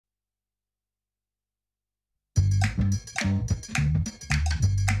ALTBAYS.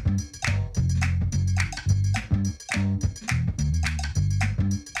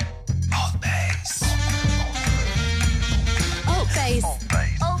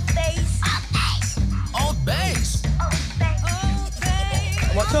 ALTBAYS.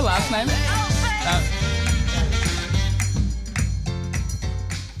 What's your last name?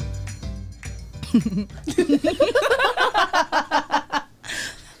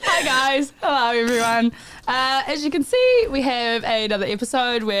 Hi guys, hello everyone. As you can see, we have another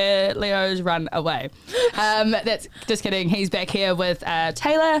episode where Leo's run away. That's just kidding. He's back here with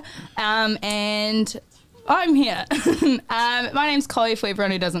Taylor, and I'm here. My name's Chloe, for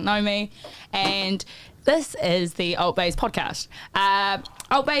everyone who doesn't know me, and this is the ALTBAYS podcast.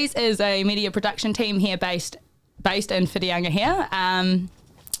 ALTBAYS is a media production team here based in Whitianga here.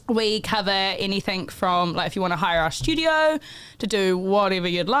 We cover anything from, like, if you want to hire our studio to do whatever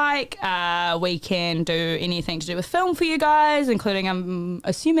you'd like. We can do anything to do with film for you guys, including, I'm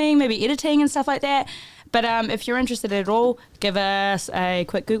assuming, maybe editing and stuff like that. But if you're interested at all, give us a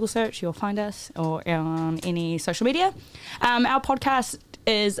quick Google search. You'll find us, or on any social media. Our podcast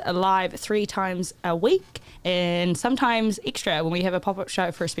is live 3 times a week, and sometimes extra when we have a pop-up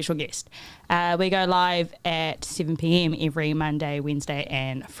show for a special guest. We go live at 7 p.m. every Monday, Wednesday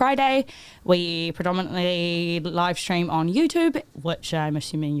and Friday. We predominantly live stream on YouTube, which I'm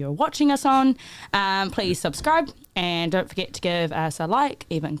assuming you're watching us on. Please subscribe, and don't forget to give us a like,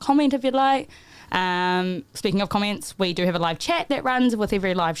 even comment if you'd like. Speaking of comments, we do have a live chat that runs with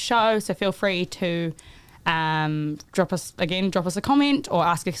every live show, so feel free to drop us a comment or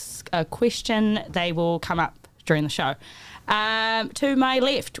ask us a question. They will come up during the show. To my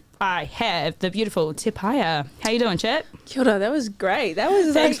left, I have the beautiful Paea. How you doing, Chip? Kia ora, that was great. That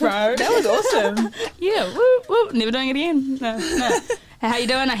was Thanks, bro. That was awesome. Yeah, woo, woo. Never doing it again. No. How you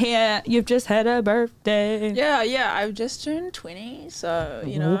doing? I hear you've just had a birthday. Yeah, I've just turned 20, so,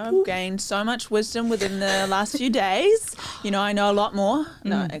 you know, I've gained so much wisdom within the last few days. You know, I know a lot more.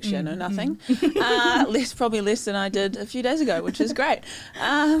 No, actually, I know nothing. Probably less than I did a few days ago, which is great.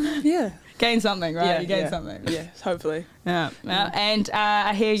 Yeah. Gain something, right? Yeah, you gain something. Yeah, hopefully. Yeah. And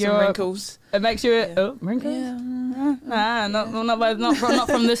I hear Some your wrinkles. It makes you wrinkles. Yeah. Nah, not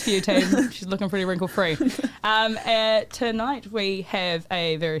from this view team. She's looking pretty wrinkle free. Tonight we have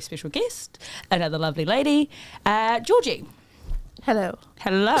a very special guest, another lovely lady, Georgie. Hello.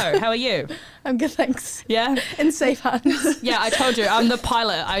 Hello. How are you? I'm good, thanks. Yeah. In safe hands. Yeah, I told you I'm the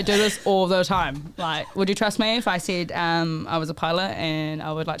pilot. I do this all the time. Like, would you trust me if I said I was a pilot and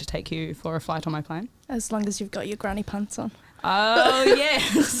I would like to take you for a flight on my plane? As long as you've got your granny pants on. Oh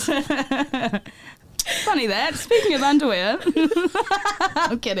yes. Funny that. Speaking of underwear,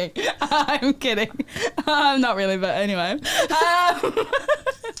 I'm kidding. I'm not really, but anyway.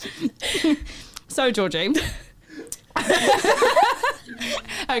 So Georgie.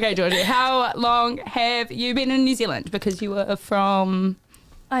 Okay, Georgie, how long have you been in New Zealand? Because you were from...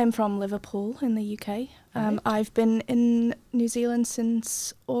 I am from Liverpool in the UK. I've been in New Zealand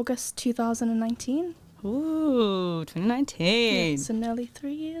since August 2019. Ooh, 2019. Yeah, so nearly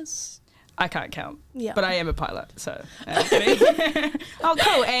 3 years. I can't count, Yeah. but I am a pilot, so... Oh,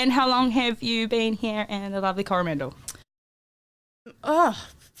 cool. And how long have you been here in the lovely Coromandel?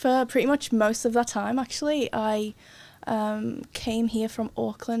 For pretty much most of that time, actually. I came here from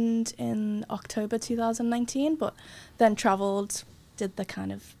Auckland in October 2019, but then travelled, did the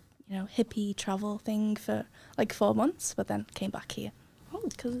kind of, you know, hippie travel thing for like 4 months, but then came back here.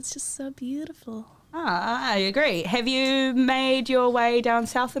 Because it's just so beautiful. I agree. Have you made your way down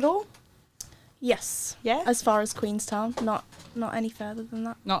south at all? Yes. Yeah? As far as Queenstown, not any further than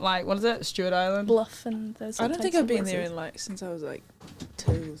that. Not like, what is it, Stewart Island? Bluff and those. I don't think types I've of been places. there in since I was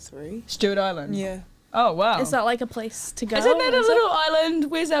 2 or 3. Stewart Island? Yeah. Oh, wow. Is that like a place to go? Isn't that a little island?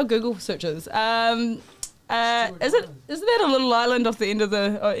 Where's our Google searches? Isn't that a little island off the end of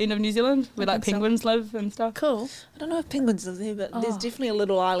New Zealand where like think so. penguins live and stuff? Cool. I don't know if penguins are there, but there's definitely a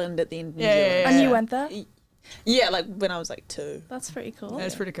little island at the end of New Yeah, Zealand. yeah, And you went there? Yeah, like when I was 2. That's pretty cool.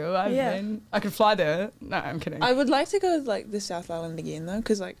 That's pretty cool. I could fly there. No, I'm kidding. I would like to go the South Island again though,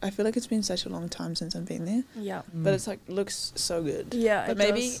 because I feel like it's been such a long time since I've been there. Yeah. But it's looks so good. Yeah, But it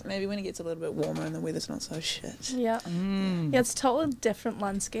maybe does. maybe when it gets a little bit warmer and the weather's not so shit. Yeah. Mm. Yeah, it's a totally different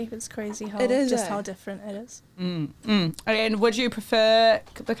landscape. It's crazy how It is, just eh? how different it is. And would you prefer,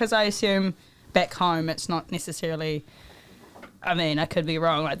 because I assume back home it's not necessarily, I mean, I could be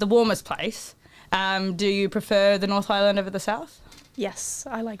wrong, like the warmest place. Do you prefer the North Island over the South? Yes,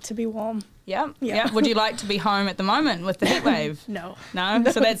 I like to be warm. Yeah. Yeah. Would you like to be home at the moment with the heat wave? No. No?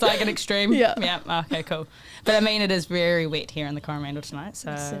 So that's like an extreme? Yeah. Yeah. Okay, cool. But I mean, it is very wet here in the Coromandel tonight.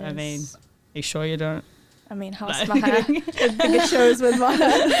 So, Yes, it I mean, is. are you sure you don't I mean, how's my hair? The bigger shows with my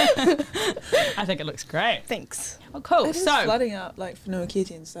hair. I think it looks great. Thanks. Oh, cool. It is So, flooding out like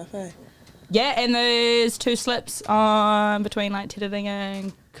Whanuaketi and stuff, eh? yeah, and there's 2 slips on between like Titiringa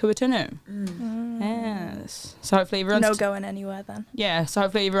and Kuatunu. Yes. So hopefully everyone's No going anywhere then. yeah. So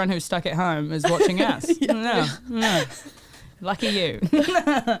hopefully everyone who's stuck at home is watching us. No. Lucky you.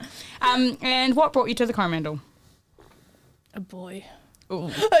 And what brought you to the Coromandel? A boy. Ooh.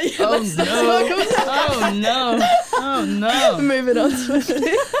 Oh no! Oh no! Oh no! Moving on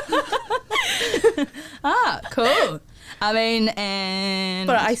swiftly. Cool. I mean, and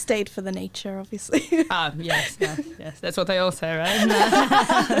But I stayed for the nature, obviously. Yes. That's what they all say, right?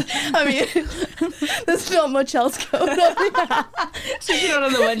 I mean, there's not much else going on. Especially not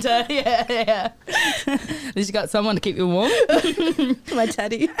in the winter. Yeah. At least you got someone to keep you warm. My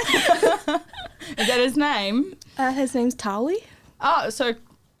teddy. Is that his name? His name's Towley. Oh, so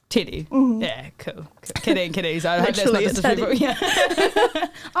Teddy. Yeah, cool. Kidding. So I hope that's Literally not a teddy. disrespectful. Yeah.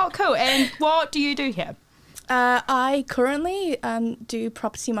 Oh, cool. And what do you do here? I currently do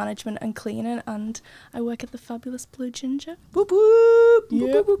property management and cleaning, and I work at the fabulous Blue Ginger. Boop, boop, Yeah.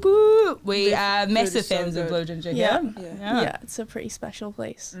 boop, boop, boop. We are food massive is so fans of good. Blue Ginger Yeah. here. Yeah, it's a pretty special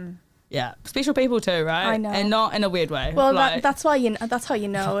place. Yeah. Special people too, right? I know. And not in a weird way. Well, like, that's why that's how you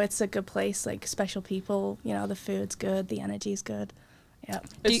know it's a good place. Like special people, the food's good, the energy's good. Yeah.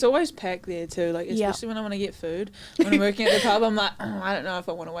 It's always packed there too, like especially when I want to get food. When I'm working at the pub, I'm like, I don't know if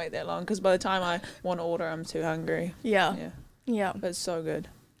I want to wait that long because by the time I want to order, I'm too hungry. Yeah. Yeah, Yeah. but it's so good.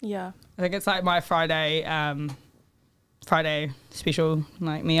 Yeah. I think it's like my Friday special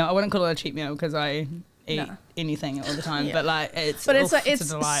like meal. I wouldn't call it a cheap meal because I eat anything all the time, Yeah. but like it's It's a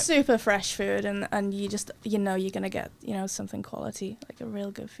delight. super fresh food, and you just you're gonna get something quality, like a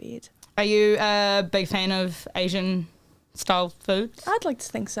real good feed. Are you a big fan of Asian style food? I'd like to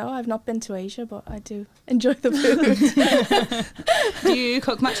think so. I've not been to Asia, but I do enjoy the food. Do you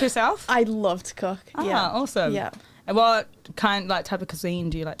cook much yourself? I love to cook. Yeah. Awesome. Yeah. And what type of cuisine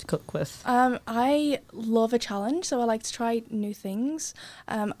do you like to cook with? I love a challenge, so I like to try new things.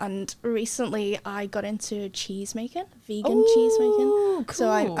 And recently I got into cheese making, vegan cheese making. Cool. So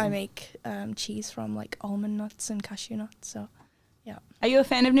I make cheese from like almond nuts and cashew nuts. So yeah. Are you a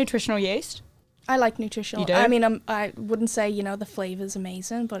fan of nutritional yeast? I like nutritional. You do? I mean, I wouldn't say the flavor's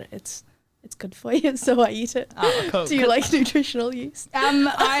amazing, but it's good for you, so I eat it. Oh, cool. Do you like nutritional yeast?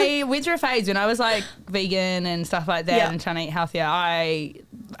 I went through a phase when I was like vegan and stuff like that Yeah. and trying to eat healthier. I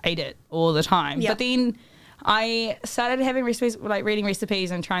ate it all the time. Yeah. But then I started having recipes, like reading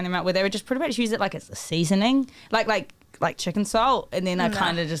recipes and trying them out where they would just pretty much use it like as a seasoning, like chicken salt. And then I Nah.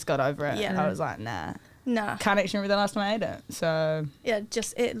 kind of just got over it. Yeah. I was like, nah. Nah. Can't actually remember the last time I ate it. So Yeah,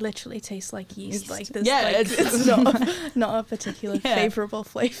 it literally tastes like yeast. Yeast. Like there's Yeah, like, it's- it's not a particular Yeah. favourable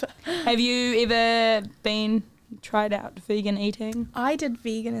flavour. have you ever tried out vegan eating? I did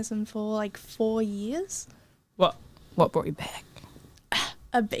veganism for like 4 years. What brought you back?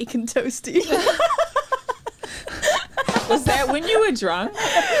 A bacon toasty. Was that when you were drunk?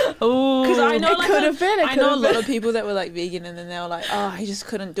 Oh, Because I know It could have been. I know a lot of people that were like vegan and then they were like, oh, I just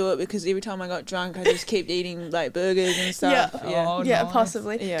couldn't do it because every time I got drunk, I just kept eating like burgers and stuff. Yeah. Oh, Yeah, nice.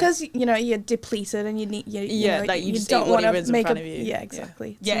 possibly. Yeah. Because you're depleted and you need like, you just don't eat wanna whatever's in make front a, of you. Yeah, Yeah.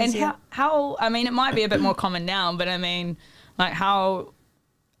 exactly. It's Yeah, and easier. how I mean, it might be a bit more common now, but I mean, like how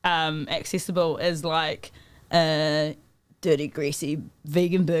accessible is like a dirty, greasy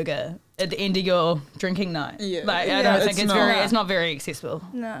vegan burger at the end of your drinking night? Yeah. Like I Yeah, don't think it's it's not. not very accessible.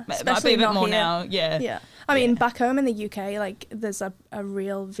 No, It might especially be a bit not more here. now. Yeah. Yeah. I mean, back home in the UK, like, there's a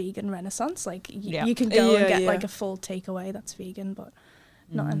real vegan renaissance. Like, Yeah. you can go and Yeah, get, yeah. like, a full takeaway that's vegan, but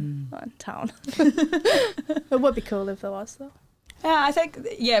not in town. It would be cool if there was, though. Yeah, I think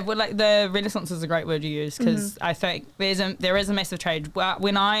well, like the Renaissance is a great word you use because I think there is a massive trade. Well,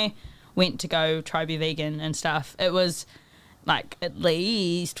 when I went to go try be vegan and stuff, it was like at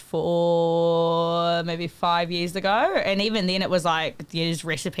least 4, maybe 5 years ago, and even then it was like there's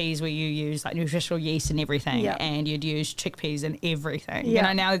recipes where you use like nutritional yeast and everything, Yeah. and you'd use chickpeas and everything. Yeah. You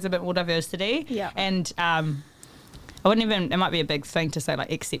know, now there's a bit more diversity. Yeah. And I wouldn't even, it might be a big thing to say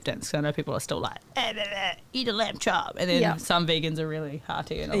like acceptance, because I know people are still like, eat a lamb chop. And then Yeah. some vegans are really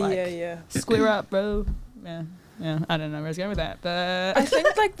hearty and are like, yeah. square up, bro. Yeah, I don't know where I was going with that, but I think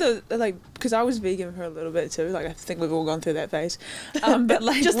because I was vegan for a little bit too. Like I think we've all gone through that phase. But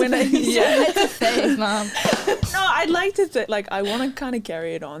like Just when a phase. it's a phase, mom. no, I'd like to like I want to kind of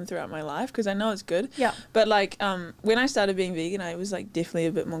carry it on throughout my life because I know it's good. Yeah. But like when I started being vegan, I was like definitely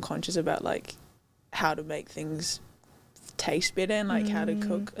a bit more conscious about like how to make things taste better and like how to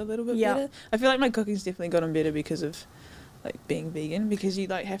cook a little bit Yeah. better. I feel like my cooking's definitely gotten better because of like being vegan, because you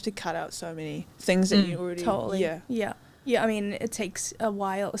like have to cut out so many things that you already Yeah, I mean, it takes a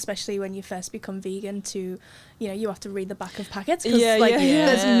while, especially when you first become vegan, to, you know, you have to read the back of packets. Cause,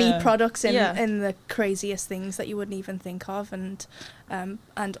 there's meat products in the craziest things that you wouldn't even think of. And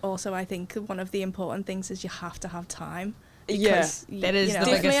also, I think one of the important things is you have to have time. Because, that is the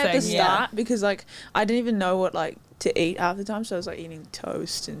definitely biggest at thing. the start, because like I didn't even know what like to eat half the time, so I was like eating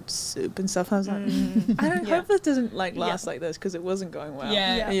toast and soup and stuff. I was like, I hope this doesn't like last like this, because it wasn't going well.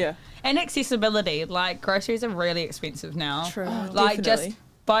 Yeah. And accessibility, like groceries are really expensive now. True. Like Definitely. just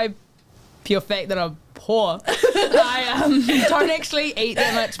by pure fact that I'm poor, I don't actually eat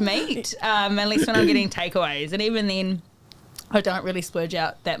that much meat, unless when I'm getting takeaways, and even then I don't really splurge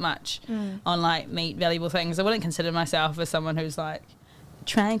out that much on like meat valuable things. I wouldn't consider myself as someone who's like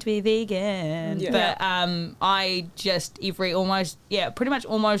trying to be vegan, but I just pretty much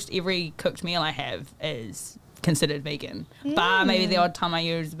almost every cooked meal I have is considered vegan, bar maybe the odd time I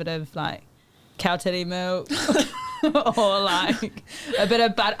use a bit of like cow titty milk or like a bit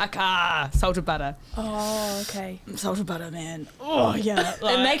of butter, salted butter. Oh, okay. Salted butter, man. Oh yeah,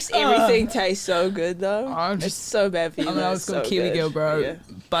 It makes everything taste so good though. It's so bad for you. I'm an old school Kiwi girl, bro.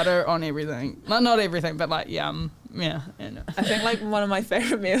 Butter on everything. Well, not everything, but like yum. Yeah. I think like one of my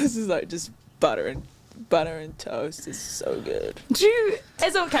favorite meals is like just butter and toast. It's so good.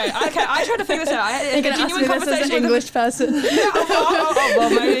 It's okay. I tried to figure this out. I had a genuine conversation with an English person. well,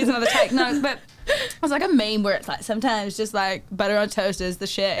 maybe it's another take. No, but it was like a meme where it's like sometimes just like butter on toast is the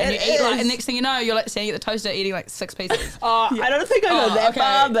shit, and you eat like, and next thing you know, you're like standing at the toaster eating like 6 pieces. I don't think I go that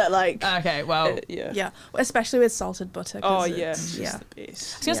far, but like well, yeah, especially with salted butter. It's just the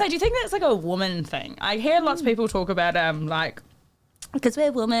best. I was gonna say, do you think that's like a woman thing? I hear lots of people talk about like, because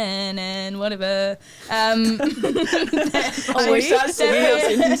we're women and whatever. We start singing our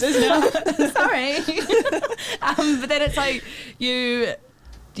sentences now. Sorry. But then it's like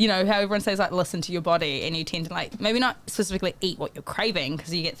you know, how everyone says like listen to your body, and you tend to like maybe not specifically eat what you're craving,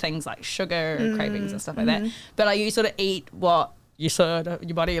 because you get things like sugar cravings and stuff like that. But like you sort of eat what your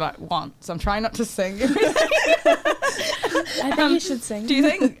body like wants. So I'm trying not to sing. I think you should sing. Do you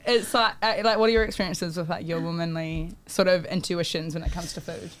think it's like what are your experiences with like your womanly sort of intuitions when it comes to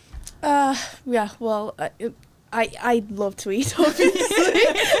food? Yeah, well, I love to eat, obviously.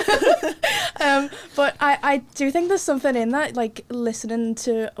 But I do think there's something in that, like listening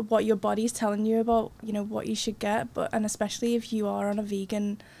to what your body's telling you about, you know, what you should get, and especially if you are on a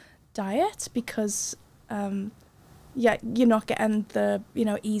vegan diet, because you're not getting the, you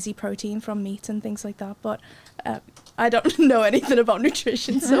know, easy protein from meat and things like that. But I don't know anything about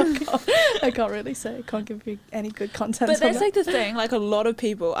nutrition, so I can't really say. I can't give you any good content. But that's like the thing. Like a lot of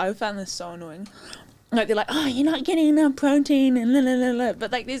people, I found this so annoying. Like they're like, oh, you're not getting enough protein and la la la la.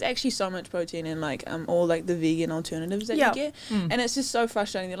 But like, there's actually so much protein in like all like the vegan alternatives that you get, and it's just so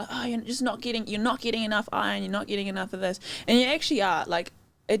frustrating. They're like, oh, you're not getting enough iron, you're not getting enough of this, and you actually are. Like,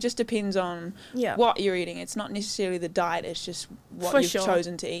 it just depends on what you're eating. It's not necessarily the diet. It's just what you've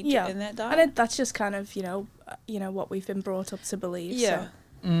chosen to eat in that diet. And that's just kind of you know what we've been brought up to believe. Yeah.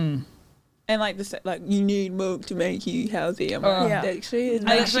 So. And like you need milk to make you healthy. I'm like, actually, it's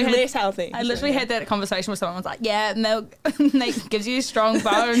actually less healthy. I literally had that conversation with someone. I was like, yeah, milk gives you strong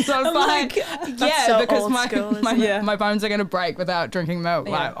bones. I was like, yeah, so because my bones are going to break without drinking milk.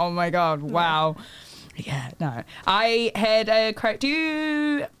 Like, oh my God, wow. Yeah, no. I had a do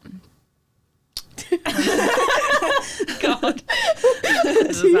you... God.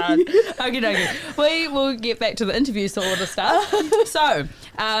 This is hard. Okay. We will get back to the interview sort of stuff. So,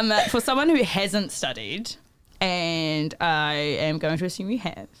 for someone who hasn't studied, and I am going to assume you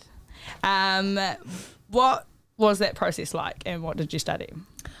have, what was that process like, and what did you study?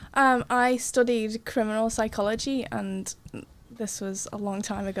 I studied criminal psychology, and this was a long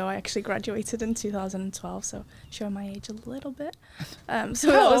time ago. I actually graduated in 2012, so showing my age a little bit.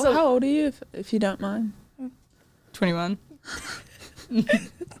 So how old are you, if you don't mind? 21.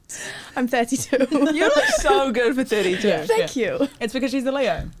 I'm 32. You look so good for 32. Thank you. It's because she's a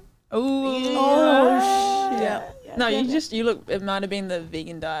Leo. Oh, yeah. No, you look. It might have been the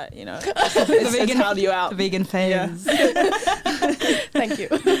vegan diet. You know, it's vegan held you out. The vegan phase. Thank you.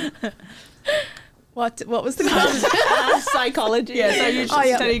 What was the question? Psychology. Yeah, so you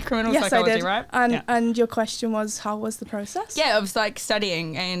studied criminal psychology, I did. right? And your question was, how was the process? Yeah, it was like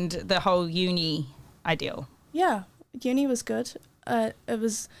studying and the whole uni ideal. Yeah, uni was good. It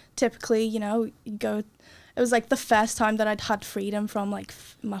was typically, you go. It was like the first time that I'd had freedom from like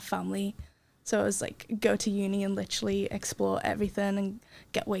my family. So it was like go to uni and literally explore everything and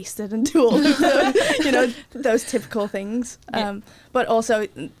get wasted and do all of the, those typical things. Yeah. But also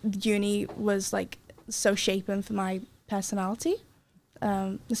uni was like so shaping for my personality,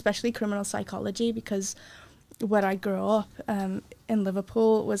 especially criminal psychology, because where I grew up in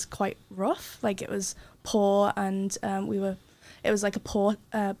Liverpool was quite rough. Like, it was poor, and it was like a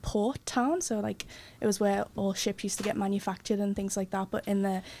port town, so like it was where all ships used to get manufactured and things like that. But in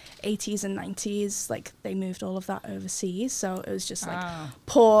the 80s and 90s, like, they moved all of that overseas, so it was just like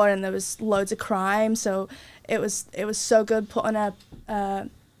poor, and there was loads of crime. So it was so good putting a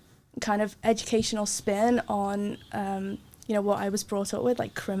kind of educational spin on you know, what I was brought up with,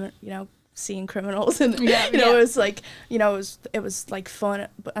 like seeing criminals, and it was like, you know, it was like fun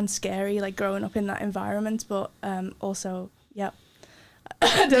and scary, like growing up in that environment, but also. Yep.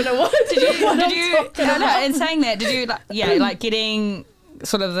 I don't know what. In saying that, did you like getting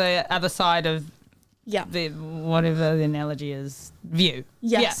sort of the other side of the whatever the analogy is, view?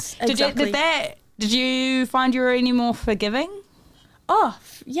 Yes, yeah. exactly. Did you find you were any more forgiving? Oh,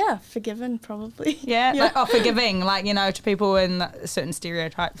 yeah, forgiving probably. Yeah, yeah. Like, forgiving, like, you know, to people in certain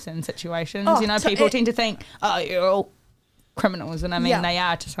stereotypes and situations. You know, people tend to think, oh, you're all criminals, and I mean they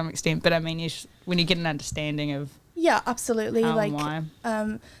are to some extent, but I mean when you get an understanding of. Yeah, absolutely. How like, and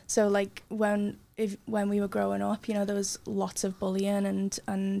why. So like when we were growing up, you know, there was lots of bullying,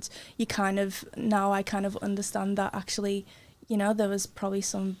 and I kind of understand that actually, you know, there was probably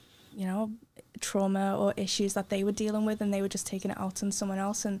some, you know, trauma or issues that they were dealing with, and they were just taking it out on someone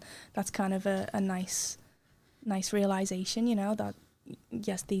else, and that's kind of a nice realization, you know, that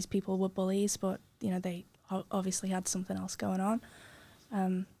yes, these people were bullies, but you know, they obviously had something else going on.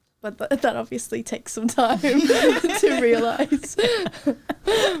 But that obviously takes some time to realise.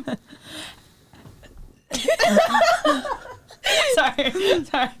 Sorry.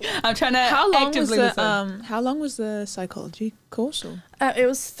 I'm trying to actively listen. How long was the psychology course? Or? It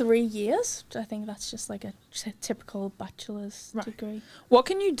was 3 years. I think that's just like a typical bachelor's degree. What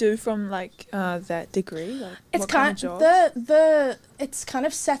can you do from like that degree? Like, it's kind of jobs? It's kind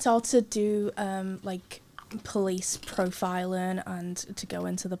of set out to do like police profiling and to go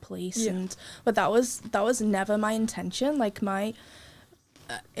into the police, but that was never my intention. Like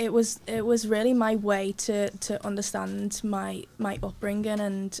it was really my way to understand my upbringing,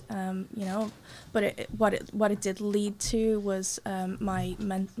 and you know, but what it did lead to was my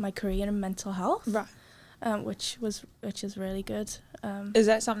career in mental health, which is really good. Is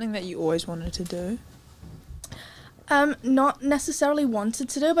that something that you always wanted to do? Not necessarily wanted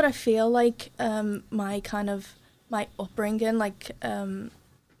to do, but I feel like my upbringing, like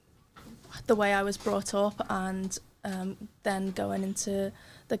the way I was brought up, and then going into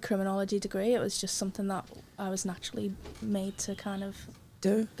the criminology degree, it was just something that I was naturally made to kind of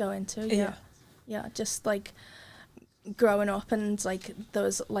go into. Yeah, just like growing up, and like there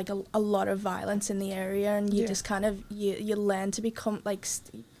was like a lot of violence in the area, and you just kind of you learn to become like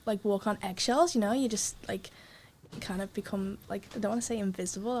walk on eggshells, you know. You just like kind of become like, I don't want to say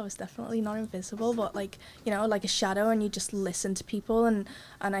invisible, I was definitely not invisible, but like, you know, like a shadow, and you just listen to people, and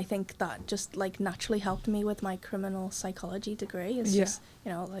I think that just like naturally helped me with my criminal psychology degree. It's just,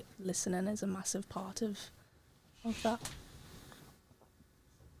 you know, like listening is a massive part of that.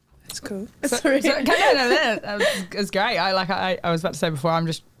 That's cool. It's great. I was about to say before, I'm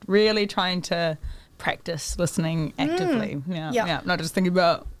just really trying to practice listening actively. Yeah, not just thinking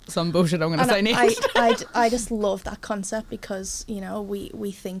about some bullshit I'm going to say next. I just love that concept, because, you know,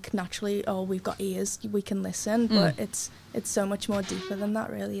 we think naturally, oh, we've got ears, we can listen, but it's so much more deeper than that,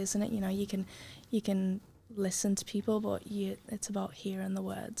 really, isn't it? You know, you can listen to people, but it's about hearing the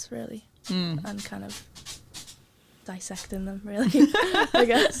words, really, and kind of dissecting them, really, I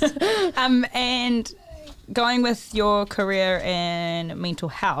guess. And going with your career in mental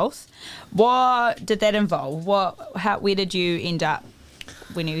health, what did that involve? Where did you end up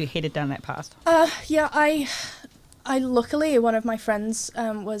when you headed down that path? I luckily, one of my friends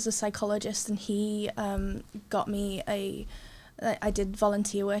was a psychologist, and he got me I did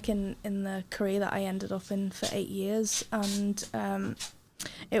volunteer work in the career that I ended up in for 8 years, and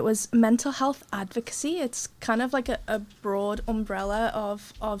it was mental health advocacy. It's kind of like a broad umbrella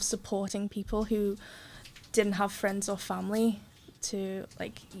of supporting people who didn't have friends or family to,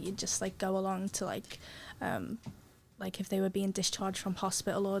 like, you just like go along to like if they were being discharged from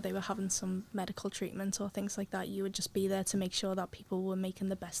hospital, or they were having some medical treatment or things like that, you would just be there to make sure that people were making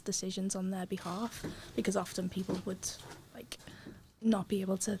the best decisions on their behalf, because often people would like not be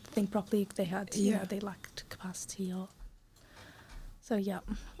able to think properly. They had, you know, they lacked capacity, or so. Yeah,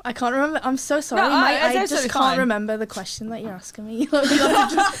 I can't remember. I'm so sorry. No, I just can't remember the question that you're asking me.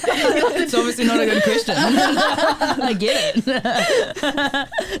 It's obviously not a good question. I get it.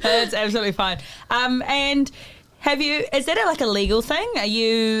 It's absolutely fine. And is that like a legal thing? Are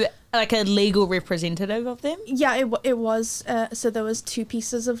you like a legal representative of them? Yeah, it was. So there was 2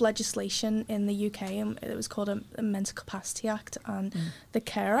 pieces of legislation in the UK, and it was called a Mental Capacity Act and the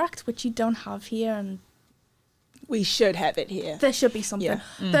Care Act, which you don't have here, and we should have it here. there should be something.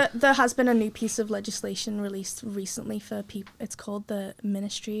 Yeah. There has been a new piece of legislation released recently for people. It's called the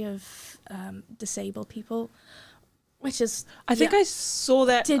Ministry of Disabled People, which is... I think I saw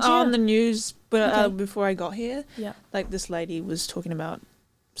that Did you? on the news Okay. before I got here. Yeah. Like this lady was talking about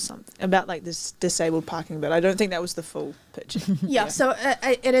something about like this disabled parking, but I don't think that was the full picture. Yeah, so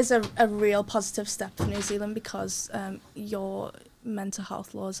it is a real positive step for New Zealand because your mental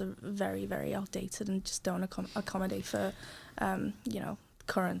health laws are very, very outdated and just don't accommodate for,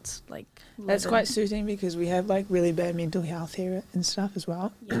 current, like... That's living. quite soothing because we have like really bad mental health here and stuff as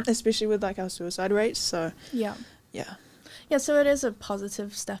well, especially with like our suicide rates. So Yeah. yeah. Yeah, so it is a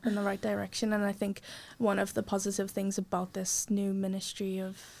positive step in the right direction, and I think one of the positive things about this new Ministry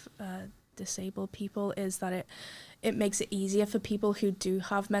of Disabled People is that it makes it easier for people who do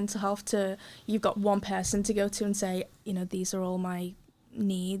have mental health to... You've got one person to go to and say, these are all my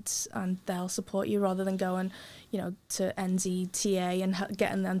needs, and they'll support you, rather than going, to NZTA and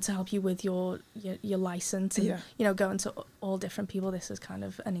getting them to help you with your license and, going to all different people. This is kind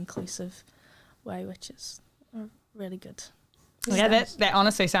of an inclusive way, which is really good. Yeah, that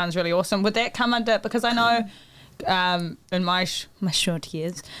honestly sounds really awesome. Would that come under, because I know in my short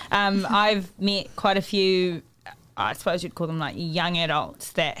years, I've met quite a few, I suppose you'd call them like young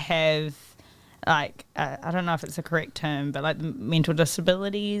adults that have like, I don't know if it's the correct term, but like mental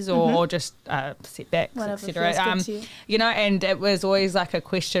disabilities or just setbacks, etc. And it was always like a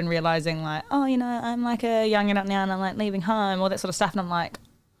question realising like, I'm like a young adult now and I'm like leaving home, all that sort of stuff. And I'm like,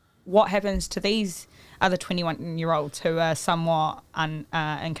 what happens to these other 21-year-olds who are somewhat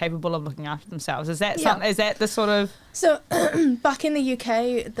incapable of looking after themselves? Is that is that the sort of... So back in the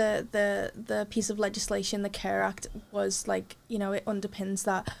UK, the piece of legislation, the Care Act, was like, it underpins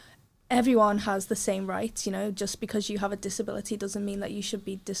that everyone has the same rights. Just because you have a disability doesn't mean that you should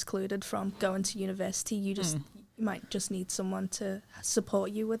be discluded from going to university. You might just need someone to support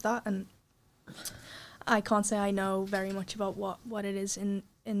you with that. And I can't say I know very much about what it is in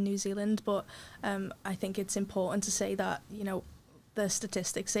New Zealand, but I think it's important to say that, the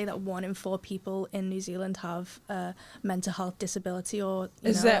statistics say that 1 in 4 people in New Zealand have a mental health disability, or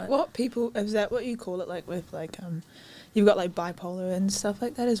is that what you call it, like with like you've got like bipolar and stuff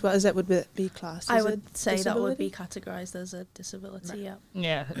like that as well? Is that would be classed as I would say disability? that would be categorised as a disability. Right.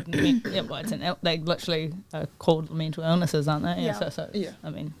 Yeah, well, it's they literally are called mental illnesses, aren't they? Yeah. So I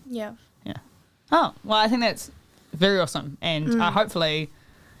mean, Yeah. oh well, I think that's very awesome, and hopefully,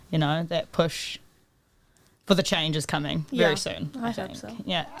 that push for the change is coming very soon. I hope so.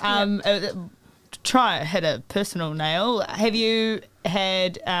 Yeah. Hit a personal nail. Have you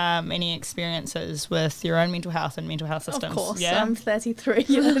had any experiences with your own mental health and mental health systems? Of course. Yeah? I'm 33.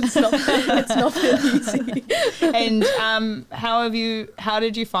 It's not really easy. And how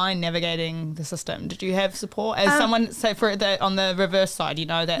did you find navigating the system? Did you have support as someone? So on the reverse side,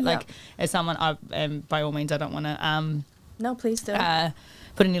 that like as someone, by all means, I don't want to. No, please do.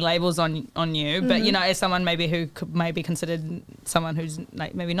 Put any labels on you, but as someone maybe who could maybe considered someone who's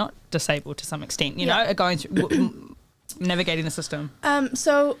like maybe not disabled to some extent, going through navigating the system.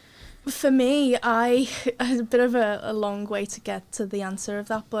 So for me, I had a bit of a long way to get to the answer of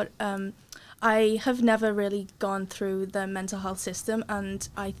that, but I have never really gone through the mental health system, and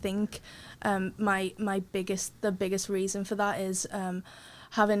I think the biggest reason for that is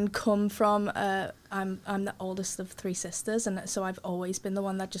having come from I'm the oldest of 3 sisters, and so I've always been the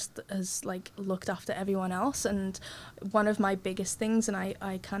one that just has like looked after everyone else. And one of my biggest things, and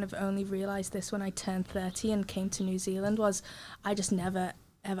I kind of only realised this when I turned 30 and came to New Zealand, was I just never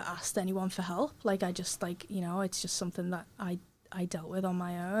ever asked anyone for help. Like I just it's just something that I dealt with on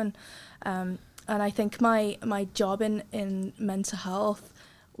my own. And I think my job in mental health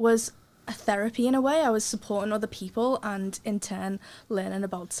was a therapy in a way. I was supporting other people and in turn learning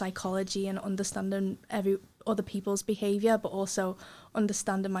about psychology and understanding other people's behaviour, but also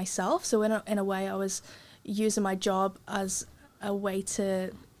understanding myself. So in a way I was using my job as a way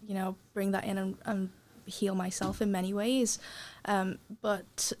to bring that in and heal myself in many ways.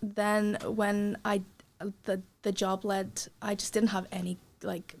 But then when the job led, I just didn't have any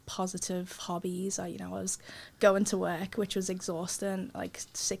like positive hobbies. I was going to work, which was exhausting, like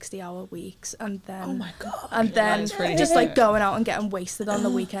 60-hour weeks, and then Oh my God. and then just like going out and getting wasted on the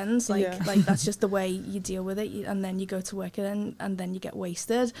weekends, like Yeah. like that's just the way you deal with it. And then you go to work and then you get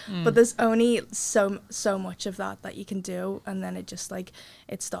wasted. But there's only so much of that you can do, and then it just like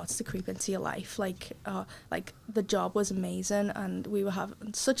it starts to creep into your life. Like the job was amazing, and we were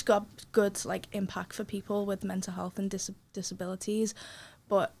having such good like impact for people with mental health and disabilities.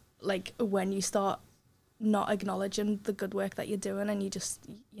 But like when you start not acknowledging the good work that you're doing, and you just,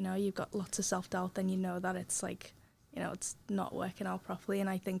 you've got lots of self-doubt, then you know that it's like, it's not working out properly. And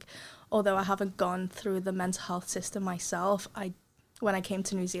I think, although I haven't gone through the mental health system myself, when I came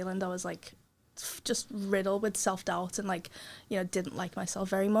to New Zealand, I was like just riddled with self-doubt, and like, didn't like myself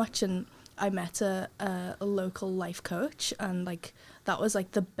very much. And I met a local life coach, and like that was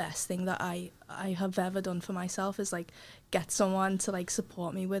like the best thing that I have ever done for myself, is like get someone to like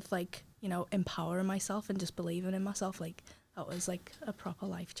support me with like, empowering myself and just believing in myself. Like that was like a proper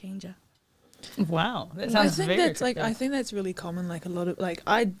life changer. Wow, that sounds very I think that's really common. Like a lot of, like,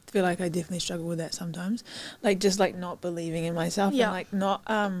 I feel like I definitely struggle with that sometimes, like just like not believing in myself, and like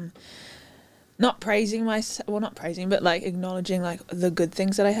not praising myself, well, not praising, but like acknowledging like the good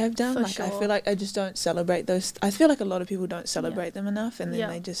things that I have done. For like sure. I feel like I just don't celebrate those. I feel like a lot of people don't celebrate them enough, and then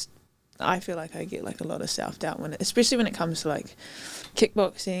they just, I feel like I get like a lot of self-doubt especially when it comes to like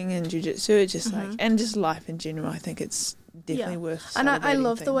kickboxing and jiu-jitsu. It's just like, and just life in general, I think it's definitely worth celebrating. And I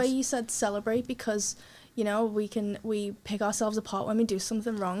love the way things. you said celebrate, because we pick ourselves apart when we do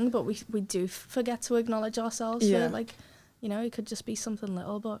something wrong, but we do forget to acknowledge ourselves for like, it could just be something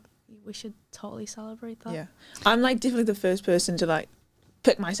little, but we should totally celebrate that. Yeah, I'm like definitely the first person to like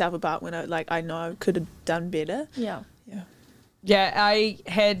pick myself apart when I know I could have done better. Yeah, I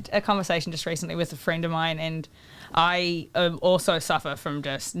had a conversation just recently with a friend of mine, and I also suffer from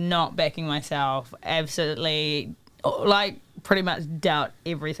just not backing myself, absolutely, like pretty much doubt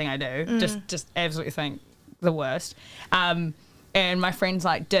everything I do, just absolutely think the worst. And my friend's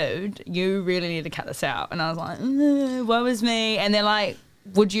like, dude, you really need to cut this out. And I was like, woe is me. And they're like,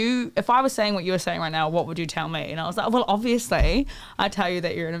 if I was saying what you were saying right now, what would you tell me? And I was like, well, obviously I tell you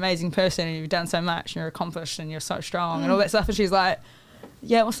that you're an amazing person and you've done so much and you're accomplished and you're so strong and all that stuff. And she's like,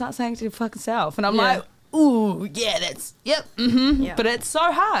 yeah, well, start saying it to your fucking self. And I'm like, ooh, yeah, but it's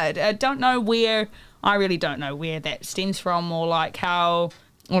so hard. I really don't know where that stems from, or like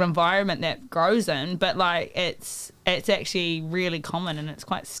what environment that grows in, but like it's actually really common, and it's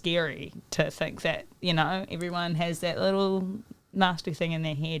quite scary to think that, everyone has that little nasty thing in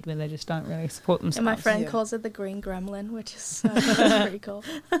their head where they just don't really support themselves. And my friend calls it the green gremlin, which is pretty cool.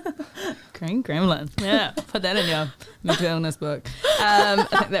 Green gremlin. Yeah, put that in your mental illness book. I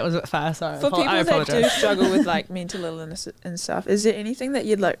think that was a bit fast. Sorry, For people that do struggle with like mental illness and stuff, is there anything that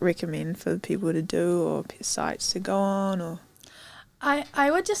you'd like recommend for people to do, or sites to go on, or?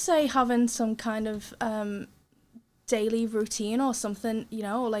 I would just say having some kind of daily routine or something,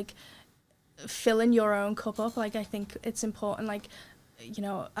 like filling your own cup up. Like I think it's important, like,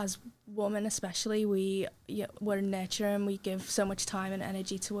 as women especially, we're nurturing, we give so much time and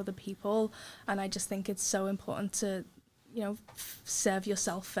energy to other people, and I just think it's so important to serve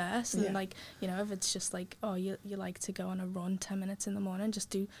yourself first. And like, if it's just like, oh, you like to go on a run 10 minutes in the morning,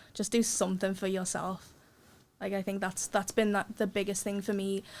 just do something for yourself. Like I think that's been the biggest thing for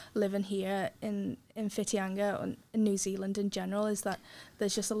me living here in Whitianga, or in New Zealand in general, is that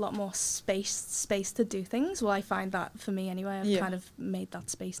there's just a lot more space to do things. Well, I find that for me anyway, I've kind of made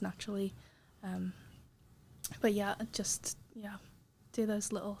that space naturally. But do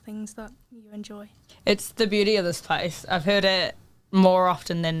those little things that you enjoy. It's the beauty of this place. I've heard it more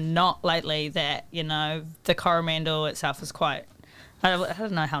often than not lately that, the Coromandel itself is quite, I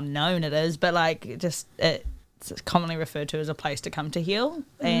don't know how known it is, but like it's commonly referred to as a place to come to heal.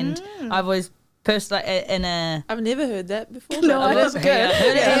 And I've always personally I've never heard that before. No, but that's good. I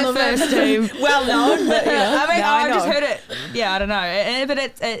heard it in the first team. Well known, but I just heard it. Yeah, I don't know. But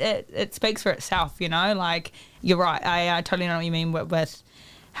it speaks for itself, like you're right. I totally know what you mean with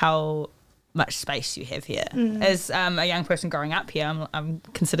how much space you have here. As a young person growing up here, I'm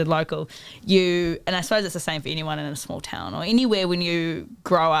considered local. And I suppose it's the same for anyone in a small town or anywhere when you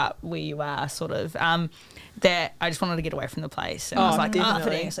grow up where you are, sort of. That I just wanted to get away from the place. And I was like,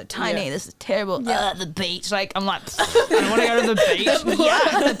 Whitianga is so tiny. This is terrible. The beach. Like, I'm like, I don't want to go to the beach.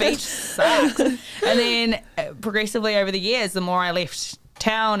 The beach sucks. And then progressively over the years, the more I left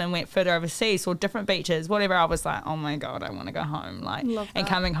town and went further overseas, or different beaches, whatever, I was like, oh my God, I want to go home. Like, and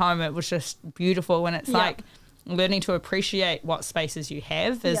coming home, it was just beautiful. And it's like, learning to appreciate what spaces you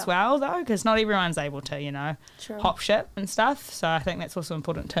have as well, though, because not everyone's able to, you know, hop ship and stuff. So I think that's also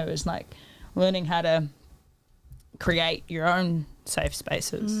important too, is like learning how to create your own safe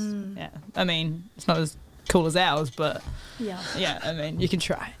spaces. Yeah, I mean, it's not as cool as ours, but yeah, I mean, you can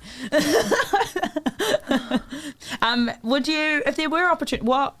try. Would you, if there were opportunity,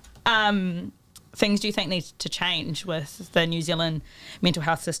 what things do you think need to change with the New Zealand mental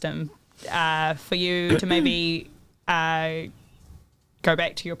health system for you to maybe go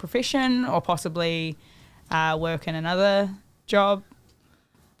back to your profession or possibly work in another job?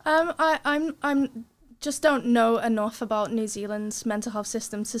 I'm just don't know enough about New Zealand's mental health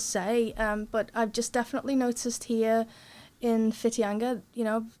system to say, but I've just definitely noticed here in Whitianga, you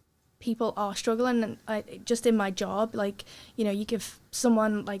know, people are struggling, and just in my job, like, you know, you give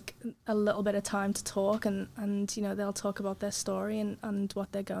someone like a little bit of time to talk, and you know, they'll talk about their story and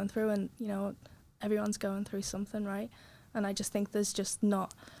what they're going through, and you know, everyone's going through something, right? And I just think there's just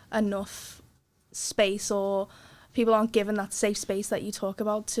not enough space, or people aren't given that safe space that you talk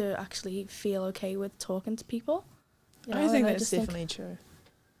about to actually feel okay with talking to people. You know? I think that's definitely true.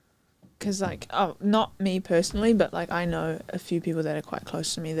 Because, like, not me personally, but, like, I know a few people that are quite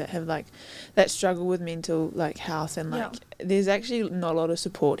close to me that have, like, that struggle with mental, like, health, and, like, there's actually not a lot of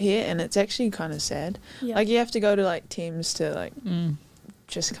support here, and it's actually kind of sad. Like, you have to go to, like, teams to, like,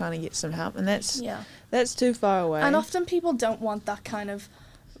 just kind of get some help, and that's too far away. And often people don't want that kind of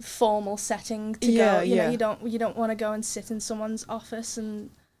formal setting to go. You know, you don't want to go and sit in someone's office and,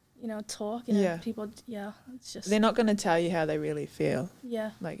 you know, talk. You know, people. It's just, they're not going to tell you how they really feel.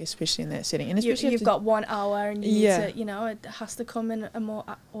 Like, especially in that setting, and especially you've got 1 hour, and you need to, you know, it has to come in a more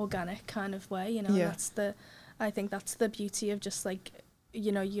organic kind of way. You know, I think that's the beauty of just, like,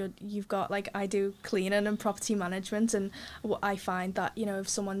 you know, you've got, like, I do cleaning and property management, and I find that, you know, if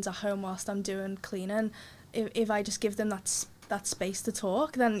someone's at home whilst I'm doing cleaning, if I just give them that space to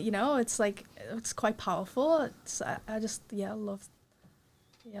talk, then, you know, it's like, it's quite powerful. I just love.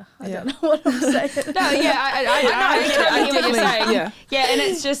 I don't know what I'm saying. No, I get what you're saying. Yeah, and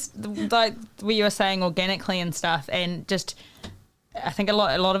it's just like what you were saying, organically and stuff, and just I think a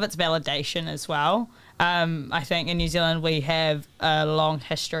lot of it's validation as well. I think in New Zealand we have a long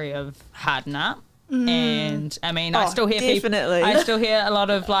history of harden up. And I mean, I still hear I still hear a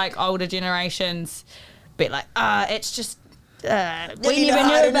lot of, like, older generations be like, it's just we never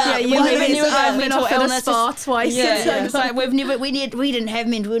knew about mental illness. Twice. It's like we didn't have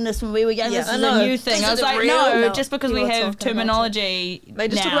mental illness when we were young. This is a new thing. I was like, no, just because we have terminology they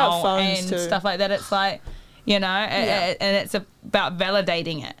just talk now about phones and stuff like that, it's like, you know, and it's about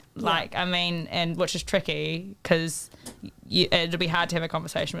validating it. Like, I mean, and which is tricky because it'll be hard to have a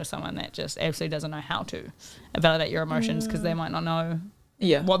conversation with someone that just absolutely doesn't know how to validate your emotions, because they might not know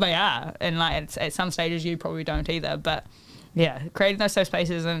what they are, and like at some stages you probably don't either. But creating those safe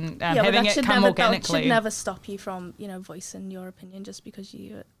spaces and having it come organically. That should never stop you from, you know, voicing your opinion just because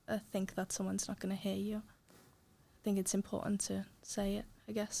you think that someone's not going to hear you. I think it's important to say it,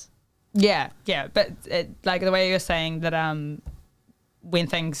 I guess. Yeah, but like the way you're saying that when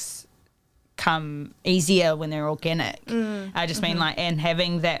things come easier when they're organic, I just mean, like, and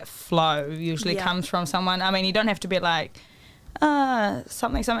having that flow usually comes from someone. I mean, you don't have to be like,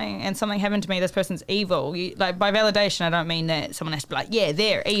 something and something happened to me, this person's evil. Like, by validation I don't mean that someone has to be like,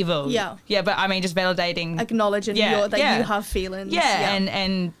 they're evil, but I mean just validating, acknowledging that you have feelings,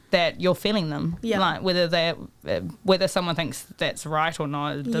 and that you're feeling them, like whether someone thinks that's right or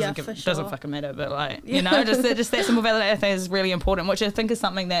not, it doesn't fucking matter, but like, you know, just that simple validation thing is really important, which I think is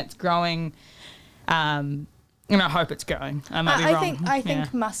something that's growing. And I hope it's growing. I might be wrong. I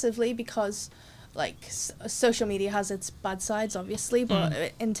think massively, because, like, social media has its bad sides, obviously,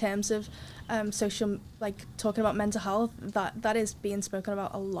 but in terms of social, like, talking about mental health, that is being spoken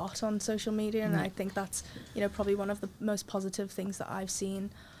about a lot on social media, and I think that's, you know, probably one of the most positive things that I've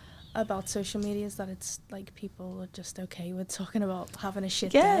seen about social media, is that it's like people are just okay with talking about having a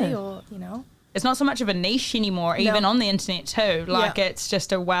shit day, or, you know. It's not so much of a niche anymore, even on the internet too. Like, it's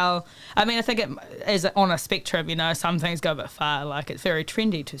just I mean, I think it is on a spectrum, you know, some things go a bit far. Like, it's very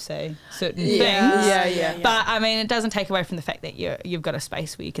trendy to say certain things. But, I mean, it doesn't take away from the fact that you've got a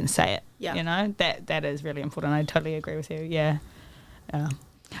space where you can say it, you know. That is really important. I totally agree with you,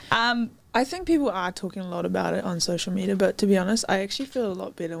 I think people are talking a lot about it on social media, but to be honest, I actually feel a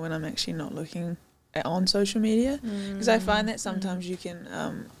lot better when I'm actually not looking on social media, because I find that sometimes you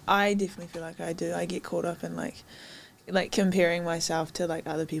can I definitely feel like I get caught up in, like, like comparing myself to like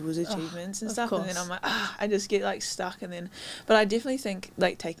other people's achievements and stuff, and then I'm like, I just get like stuck, and then, but I definitely think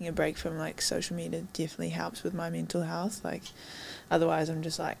like taking a break from like social media definitely helps with my mental health. Like, otherwise I'm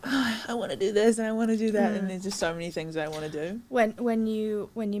just like, I want to do this and I want to do that, and there's just so many things that I want to do. When you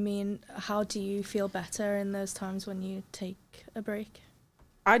mean, how do you feel better in those times when you take a break?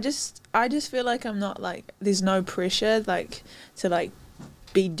 I just feel like I'm not like, there's no pressure like to like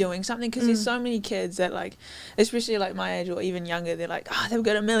be doing something, because there's so many kids that like, especially like my age or even younger, they're like, they've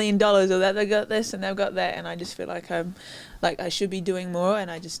got $1 million, or that they've got this and they've got that, and I just feel like I'm like, I should be doing more,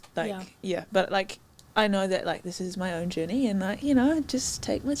 and I just like but like I know that like this is my own journey, and like, you know, just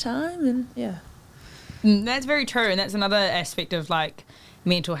take my time, and That's very true, and that's another aspect of like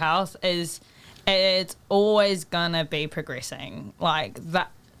mental health, is it's always gonna be progressing. Like that,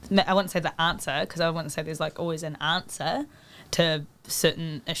 I wouldn't say the answer, because I wouldn't say there's like always an answer to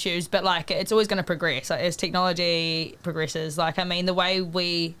certain issues, but like it's always going to progress, like, as technology progresses. Like, I mean, the way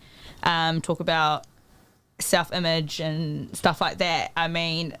we talk about self-image and stuff like that, I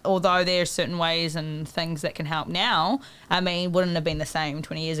mean, although there's certain ways and things that can help now, I mean, wouldn't have been the same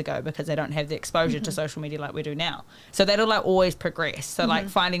 20 years ago, because they don't have the exposure to social media like we do now. So that'll like always progress. So like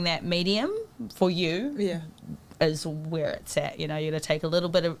finding that medium for you is where it's at. You know, you're going to take a little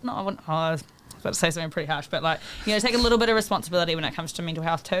bit of, I was about to say something pretty harsh, but like, you know, take a little bit of responsibility when it comes to mental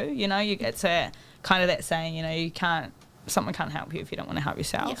health too. You know, it's a kind of that saying, you know, someone can't help you if you don't want to help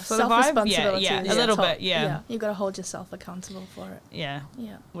yourself. Yeah, sort of vibe. self-responsibility. Yeah, a little bit, You've got to hold yourself accountable for it. Yeah.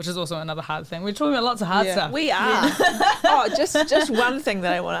 Yeah. Which is also another hard thing. We're talking about lots of hard stuff. We are. Just one thing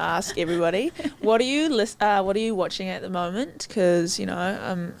that I want to ask everybody: what are you watching at the moment? Because, you know,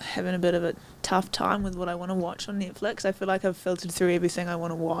 I'm having a bit of a tough time with what I want to watch on Netflix. I feel like I've filtered through everything I want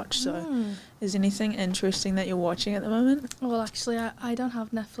to watch. So, is anything interesting that you're watching at the moment? Well, actually, I don't have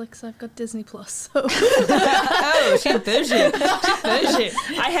Netflix. I've got Disney Plus. So. Oh, she's bougie.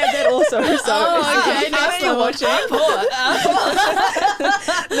 I have that also. So okay. Next you're watching.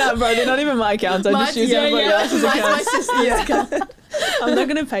 No, bro, they're not even my accounts. I just use everybody else's accounts. My sister's account. I'm not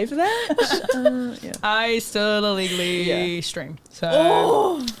going to pay for that. I still illegally stream.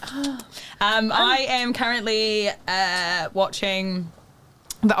 So I am currently watching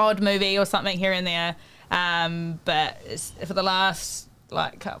the odd movie or something here and there, but for the last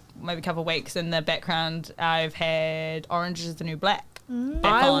maybe a couple of weeks, in the background I've had Orange is the New Black.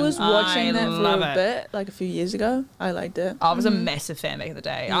 I was watching that for a bit, like a few years ago. I liked it. I was a massive fan back in the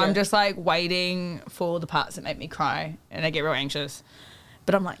day. I'm just like waiting for the parts that make me cry, and I get real anxious.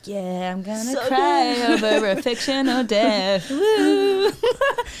 But I'm like, I'm gonna cry over a fictional death. Woo!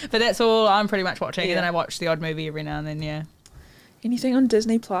 But that's all I'm pretty much watching. And then I watch the odd movie every now and then. Anything on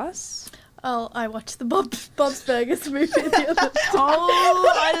Disney Plus? Oh, I watched the Bob's Burgers movie the other day.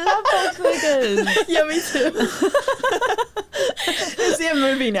 Oh, I love Bob's Burgers. Yeah, me too. Is there a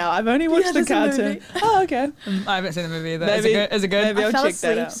movie now? I've only watched the cartoon. Oh, okay. I haven't seen the movie either. Maybe, is it good? Maybe I fell check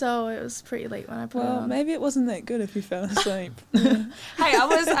that asleep, out. so it was pretty late when I put it on. Maybe it wasn't that good if you fell asleep. Hey, I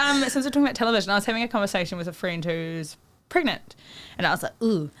was, since we're talking about television, I was having a conversation with a friend who's pregnant, and I was like,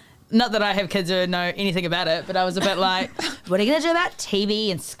 ooh. Not that I have kids or know anything about it, but I was a bit like, what are you going to do about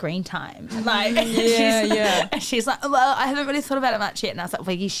TV and screen time? Like, she's like, well, I haven't really thought about it much yet. And I was like,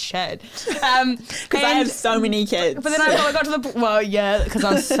 well, you should. Because I have so many kids. But then I got to the, because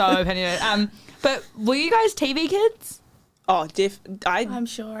I'm so opinionated. But were you guys TV kids? Oh, I'm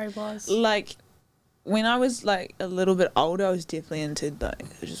sure I was. Like, when I was like a little bit older, I was definitely into like,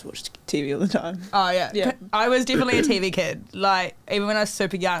 I just watched TV all the time. Oh yeah. I was definitely a TV kid. Like, even when I was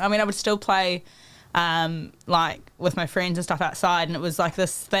super young. I mean, I would still play like with my friends and stuff outside, and it was like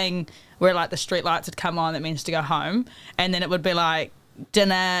this thing where like the street lights would come on, that means to go home, and then it would be like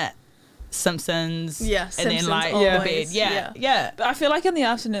dinner, Simpsons, and then like bed. Yeah. But I feel like in the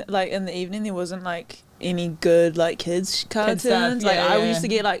afternoon, like in the evening, there wasn't like any good like kids cartoons. I used to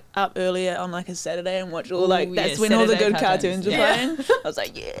get like up earlier on like a Saturday and watch all like that's when all the good cartoons were playing. I was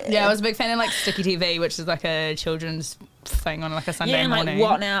like, I was a big fan of like Sticky TV, which is like a children's thing on like a Sunday morning. Like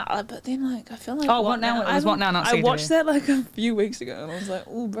What Now? But then like I feel like What Now? It was What Now, not I watched that like a few weeks ago, and I was like,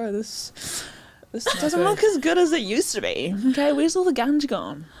 oh bro, this doesn't look as good as it used to be. Okay, where's all the ganj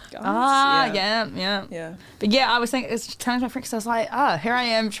gone? Yeah. But I was thinking, it's telling my friends, I was like, here I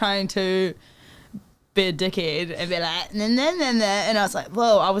am trying to be a dickhead and be like, nah. And I was like,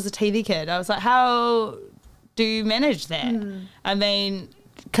 whoa, I was a TV kid. I was like, how do you manage that? I mean,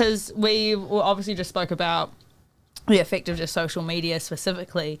 because we obviously just spoke about the effect of just social media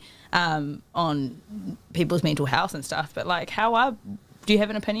specifically on people's mental health and stuff. But like, do you have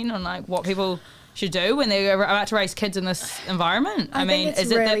an opinion on like what people should do when they're about to raise kids in this environment? I mean,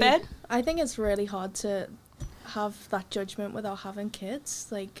 is it that bad? I think it's really hard to have that judgment without having kids.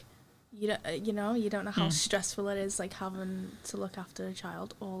 Like, you know, you don't know how stressful it is, like, having to look after a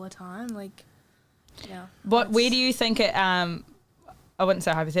child all the time. Like, yeah. Where do you think it, I wouldn't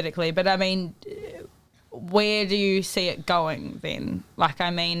say hypothetically, but I mean, where do you see it going then? Like, I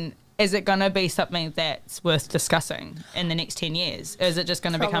mean, is it going to be something that's worth discussing in the next 10 years? Is it just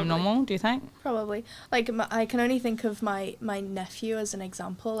going to become normal, do you think? Probably. Like, I can only think of my nephew as an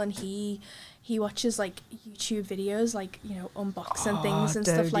example, and he watches, like, YouTube videos, like, you know, unboxing things and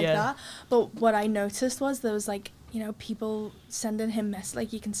stuff like that. But what I noticed was there was, like, you know, people sending him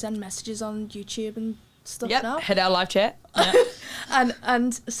like, you can send messages on YouTube and stuff now. Hit our live chat.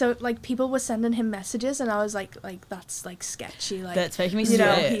 And so, like, people were sending him messages, and I was like that's, like, sketchy. Like, that's making me you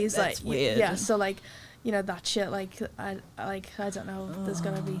know, sweat. he's that's like, weird. yeah. So, like, you know, that shit. Like, I don't know. There's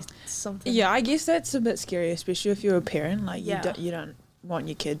gonna be something. Yeah, I guess that's a bit scary, especially if you're a parent. Like, Yeah. you don't want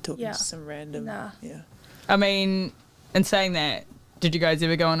your kid talking to some random. Nah. Yeah. I mean, in saying that, did you guys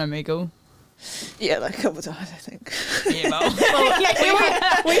ever go on Omegle? Yeah, like a couple of times, I think. Yeah, well, we are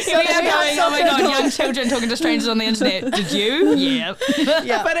going, oh my god, young children talking to strangers on the internet. Did you? Yeah.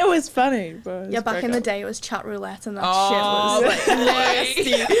 Yeah. But it was funny, bro. Yeah, back in the day, it was chat roulette, and that shit was like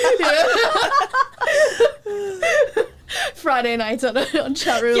nasty. Friday night on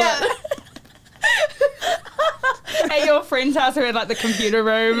chat roulette. Yeah. At your friend's house who had like the computer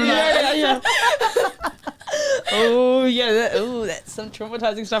room. Yeah. Oh yeah, that's some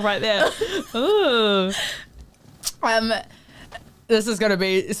traumatizing stuff right there. Ooh. This is gonna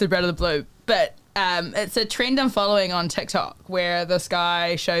be super out of the blue, but it's a trend I'm following on TikTok where this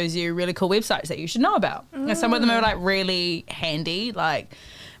guy shows you really cool websites that you should know about. And some of them are like really handy, like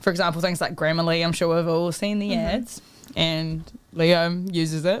for example things like Grammarly. I'm sure we've all seen the ads, and Leo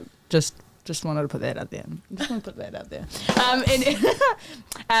uses it. Just wanted to put that out there.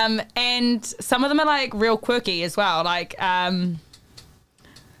 And some of them are like real quirky as well. Like now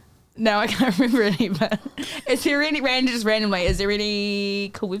I can't remember any, but is there any randomly? Is there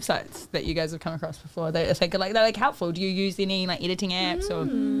any cool websites that you guys have come across before that I think are like they're like helpful? Do you use any like editing apps or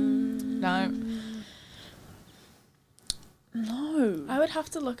no? No. I would have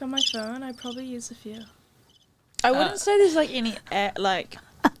to look on my phone. I probably use a few. I wouldn't say there's like any like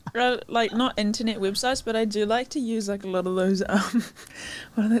not internet websites, but I do like to use like a lot of those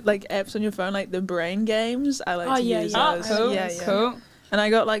what are they, like apps on your phone, like the brain games. I like to use those. Cool. Yeah. Cool. And I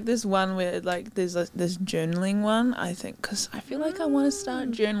got like this one where like there's this journaling one, I think, because I feel like I want to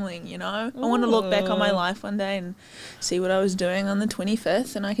start journaling, you know? I want to look back on my life one day and see what I was doing on the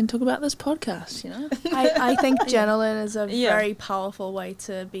 25th, and I can talk about this podcast, you know? I think journaling is a very powerful way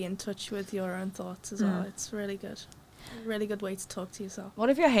to be in touch with your own thoughts as well. It's really good. A really good way to talk to yourself. What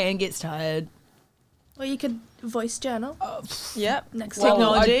if your hand gets tired? Or you could voice journal. Yep. Next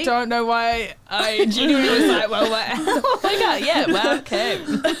Technology. I don't know why I genuinely was like, well, oh my god, yeah, well, okay.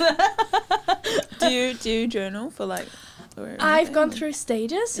 Do you journal for like? I've gone through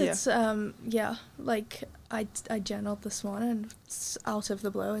stages. Yeah. It's like I journaled this morning. It's out of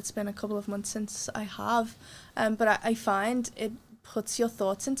the blue. It's been a couple of months since I have, but I find it puts your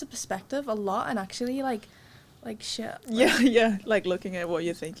thoughts into perspective a lot, and actually like shit. Yeah, like looking at what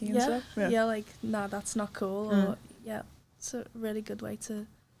you're thinking and stuff. Yeah, like, nah, that's not cool. Or, it's a really good way to,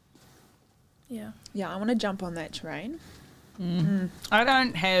 Yeah, I want to jump on that train. I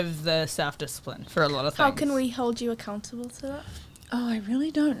don't have the self-discipline for a lot of things. How can we hold you accountable to that? Oh, I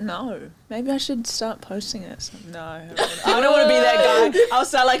really don't know. Maybe I should start posting it. No, I don't want to be that guy. I'll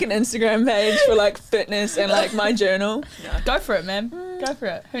start like an Instagram page for like fitness and like my journal. No. Go for it, man. Go for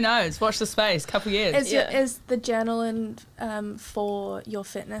it. Who knows? Watch the space. Couple years. Is the journaling for your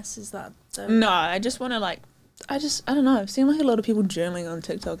fitness? Is that No, I just want to like. I don't know. I've seen like a lot of people journaling on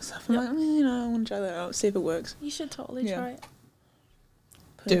TikTok and stuff. I'm like, you know, I want to try that out, see if it works. You should totally try it.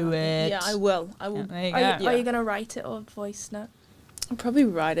 Do it. Yeah, I will. Yeah, there you go. Are you going to write it or voice note? I'll probably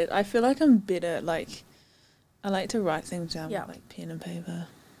write it. I feel like I'm better. Like, I like to write things down with like pen and paper.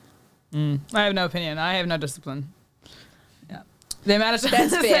 I have no opinion. I have no discipline. Yeah. The amount of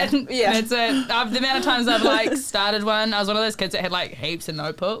times that's it. The amount of times I've like started one. I was one of those kids that had like heaps of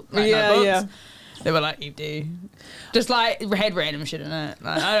notebooks. Yeah. They were like empty. Just like had random shit in it.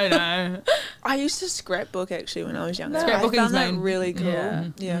 Like, I don't know. I used to scrapbook actually when I was younger. Scrapbooking I found that is really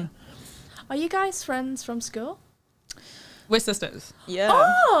cool. Yeah. Are you guys friends from school? We're sisters. Yeah.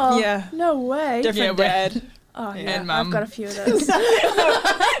 Oh. Yeah. No way. Different dad. Oh And yeah, mum. I've got a few of those.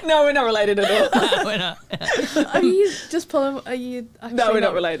 No, we're not related at all. No, we're not. Are you just pulling? Are you? Actually No, we're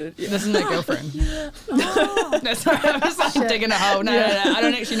not related. Yeah. This is my girlfrind. Oh. That's why I was like Shit. digging a hole. No, I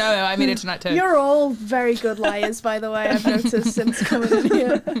don't actually know her. I met her tonight too. You're all very good liars, by the way. I've noticed since coming in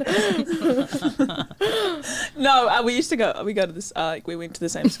here. No, we used to go. We go to this. We went to the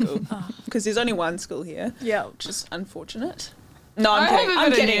same school Oh. because there's only one school here, Yeah. which is unfortunate. No, I'm I kidding. have a I'm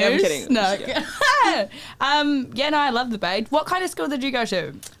bit of kidding. I'm news. kidding. No. Yeah. Yeah, no, I love the Bay. What kind of school did you go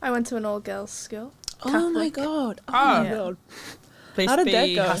to? I went to an all-girls school. Oh my Catholic. god. Oh, Oh. my god. Please How did be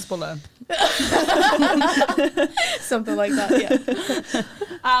that go? Hasbulla. Something like that,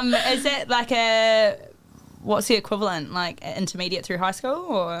 yeah. Is it like what's the equivalent, like intermediate through high school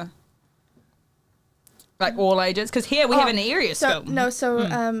or like all ages? Because here we have an area school.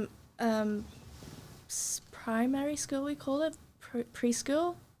 Primary school we call it,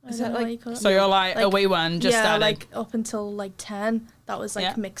 preschool. Is I that don't know like- what you call it. So you're like a wee one just yeah, started. like up until like 10, that was like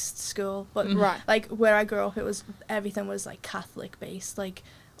Yeah. mixed school. But Right. like where I grew up, everything was like Catholic based. Like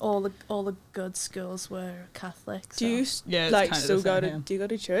all the good schools were Catholic. Do you Yeah, it's like kinda still the go same to? here. Do you go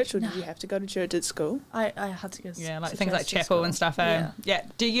to church or did you have to go to church at school? I had to go. Yeah, like to things like church to chapel school. and stuff. Yeah.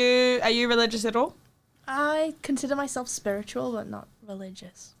 Yeah. Are you religious at all? I consider myself spiritual, but not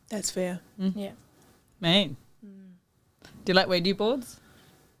religious. That's fair. Yeah. Mean. Do you like Ouija boards?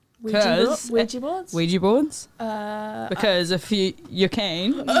 Ouija boards? Ouija boards? Uh, Because if you're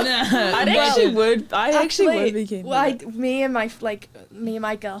keen. I actually would. I actually would be keen. Well, me and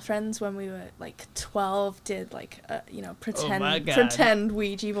my girlfriends when we were like 12 did like my pretend God. pretend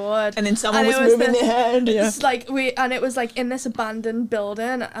Ouija board. and then someone And was it was moving the- their hand. Yeah. It's like it was like in this abandoned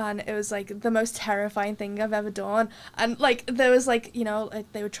building, and it was like the most terrifying thing I've ever done. And like there was like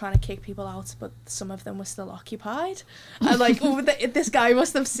like they were trying to kick people out, but some of them were still occupied. And like this guy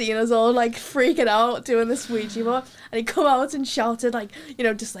must have seen us all like freaking out doing this Ouija board, and he come out and shouted like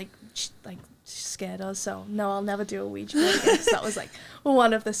just like scared us. So no, I'll never do a Ouija board again. 'Cause that was like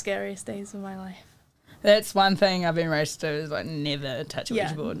one of the scariest days of my life. That's one thing I've been raised to is like never touch a Yeah,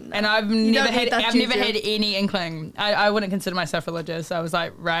 Ouija board. no. And I've You never don't need that I've never juju. had any inkling. I wouldn't consider myself religious. I was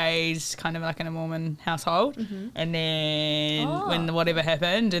like raised kind of like in a Mormon household. And then when whatever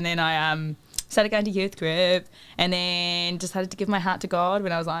happened, and then I started going to youth group, and then decided to give my heart to God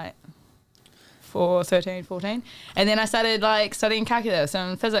when I was like 13, 14. And then I started like studying calculus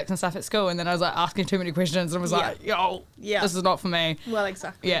and physics and stuff at school, and then I was like asking too many questions and was like, Yeah. this is not for me. Well,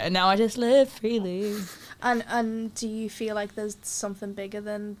 exactly. Yeah, and now I just live freely. And do you feel like there's something bigger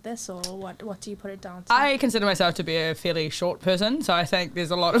than this, or what do you put it down to? I consider myself to be a fairly short person, so I think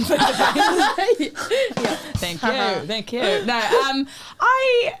there's a lot of yeah. Thank you. No,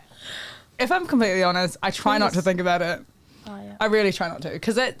 if I'm completely honest, I try not to think about it. Oh, yeah. I really try not to,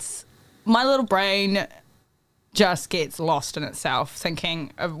 because my little brain just gets lost in itself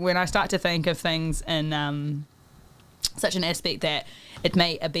thinking of when I start to think of things in such an aspect that it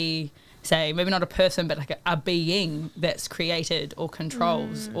may be, say, maybe not a person, but like a being that's created or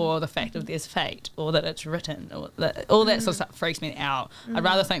controls, or the fact of there's fate, or that it's written, or that, all that sort of stuff freaks me out. I'd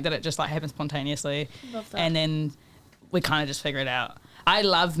rather think that it just like happens spontaneously, Love that. and then we kind of just figure it out. I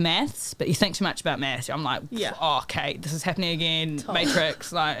love maths, but you think too much about maths, I'm like, Yeah. oh, okay, this is happening again. Totally.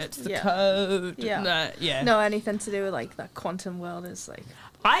 Matrix, like it's the Yeah. code. Yeah. Yeah. No, anything to do with like that quantum world is like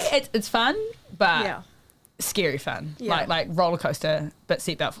It's fun, but yeah, scary fun. Yeah. Like roller coaster, but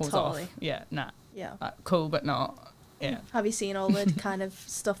seatbelt falls Totally. off. Yeah, nah. yeah. Cool, but not. Yeah. Have you seen all the kind of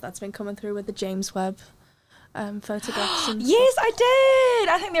stuff that's been coming through with the James Webb photographs? And Yes, I did.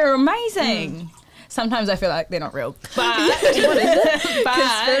 I think they're amazing. Sometimes I feel like they're not real, but what is it?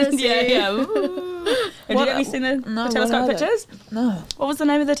 Conspiracy. Yeah. Ooh. Have you seen the telescope what are they? pictures? No. What was the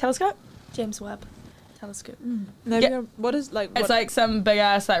name of the telescope? James Webb telescope. Maybe Yeah. what is like? It's What, like some big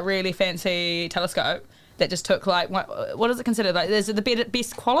ass, like really fancy telescope that just took like what is it considered? Like, is it the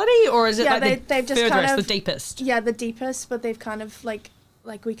best quality, or is it Yeah, like they've the just kind furthest, of- the deepest? Yeah, the deepest, but they've kind of like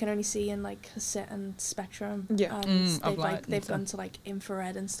we can only see in like a certain spectrum. Yeah. And Of they've light and they've stuff. gone to like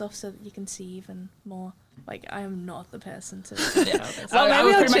infrared and stuff, so that you can see even more. Like I am not the person to. Yeah. Well, I maybe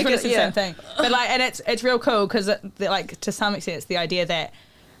was I'll pretty much check gonna it, say the yeah. same thing. But like, and it's real cool because like to some extent it's the idea that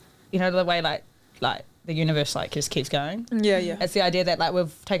the way like the universe like just keeps going. yeah, yeah. It's the idea that like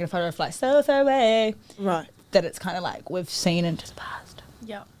we've taken a photo of like so far away Right. that it's kind of like we've seen into the past.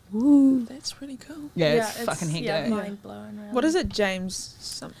 Yeah. Ooh. That's pretty cool. Yeah, it's fucking heat. Yeah, Yeah. mind blowing. Really. What is it, James?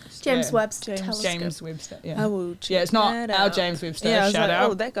 Something. James Yeah. Webb's James- telescope. James Webster. Yeah. I will check Yeah, it's not that our out. James Webster. Yeah, I was shout like,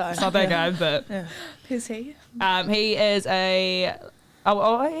 out. oh, that guy. It's not that guy, but Yeah. Who's he? he is a he's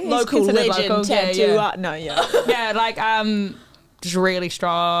Local considered legend local. tattoo Yeah, art. No, yeah. yeah, like just really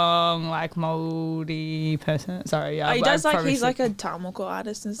strong, like Māori person. Sorry, yeah. He does like he's like a tamoko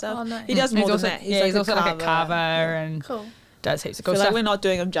artist and stuff. Oh, nice. He does more also, than that. He's also like a carver and Cool. does heaps of I cool feel stuff. like we're not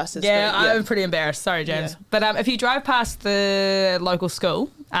doing him justice. Yeah, but I'm pretty embarrassed. Sorry, James. Yeah. But if you drive past the local school,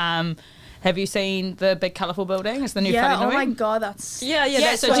 have you seen the big colourful building? It's the new Yeah, Whanganui. oh my god, that's Yeah,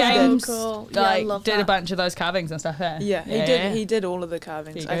 so what he did. James cool. Yeah, I like, love did a that. bunch of those carvings and stuff. Yeah, he did all of the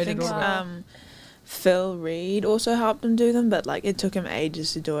carvings. There you I go, think did all of Phil Reed also helped him do them, but like it took him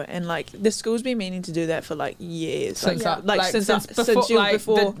ages to do it. And like the school's been meaning to do that for like years. Since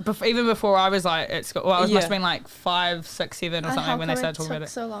even before I was like at school. Well, it must have been like 5, 6, 7 or And something how when they come started talking it about took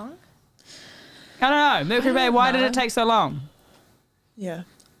it. so long? I don't know. Mercury Bay, why did it take so long? Yeah.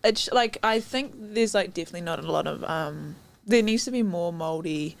 It's like I think there's like definitely not a lot of there needs to be more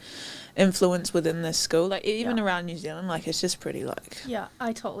Māori influence within this school. Like even around New Zealand, like it's just pretty like Yeah,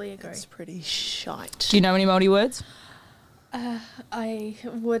 I totally agree. it's pretty shite. Do you know any Māori words? I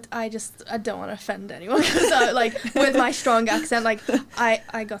don't want to offend anyone because like with my strong accent, like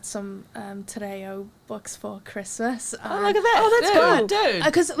I got some Te Reo books for Christmas. Look at that. Oh, that's Dude, cool. dude.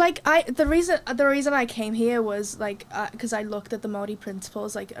 Because like the reason I came here was like because I looked at the Māori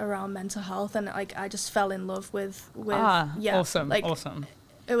principles like around mental health, and like I just fell in love with awesome, like awesome.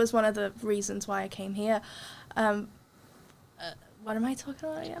 it was one of the reasons why I came here. What am I talking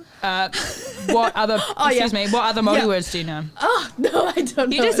about again? What other yeah. what other Māori words do you know? Oh no, I don't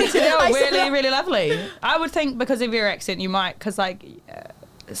know. You just said they're I said really, really lovely. I would think because of your accent, you might, because like,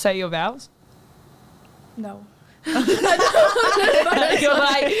 say your vowels. No. You're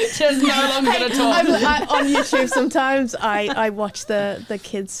like just no longer gonna talk. On YouTube sometimes I watch the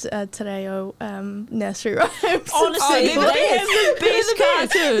kids Te Reo nursery rhymes. Honestly, they're the best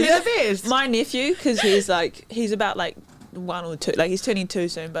cartoons. They're the best. My nephew, because he's about like 1 or 2, like he's turning 2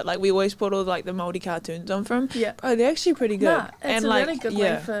 soon, but like we always put all like the Māori cartoons on for him. Yeah. Bro, they're actually pretty good. Nah, it's and a like, really good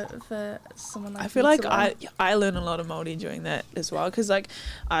way for someone like I feel me like to learn. I learn a lot of Māori doing that as well, because like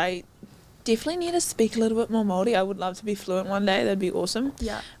I definitely need to speak a little bit more Māori. I would love to be fluent one day. That'd be awesome.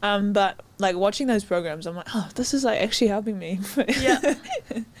 Yeah. But like watching those programs, I'm like, oh, this is like actually helping me. Yeah.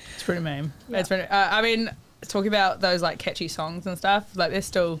 It's pretty mean. Yeah. It's pretty. I mean, talking about those like catchy songs and stuff, like they're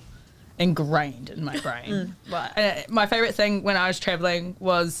still ingrained in my brain. Like, my favorite thing when I was traveling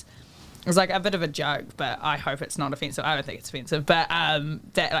was like a bit of a joke, but I hope it's not offensive. I don't think it's offensive. But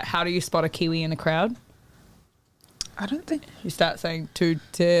that like, how do you spot a Kiwi in a crowd? I don't think You start saying "tu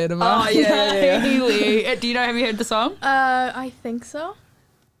te rama." Oh, yeah. Kiwi. Do you know? Have you heard the song? I think so.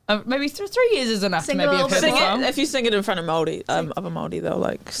 Maybe 3 years is enough Sing to a maybe little have heard bit the more. song. if you sing it in front of Māori, other Māori, they'll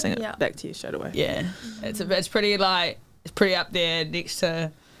like sing it Yeah. back to you straight away. Yeah, it's pretty like it's pretty up there next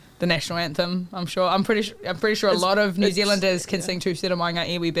to the national anthem. I'm pretty sure a lot of New Zealanders can sing "Tu Sera Mai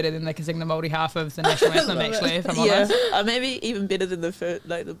Ngā Iwi" better than they can sing the Māori half of the national anthem. Actually, if I'm honest. Maybe even better than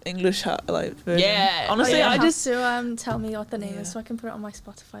the English version. Yeah. Honestly, Yeah. I just to tell me what the name is so I can put it on my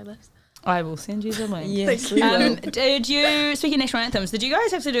Spotify list. I will send you the link. yes, we will. Did you, speaking of national anthems, did you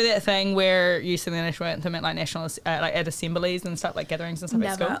guys have to do that thing where you sing the national anthem at like like at assemblies and stuff, like gatherings and stuff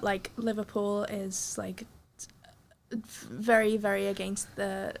at Never. school? Like Liverpool is like very, very against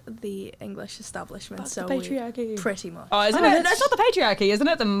the English establishment. That's so the patriarchy. pretty much. Oh, isn't it? That's not the patriarchy, isn't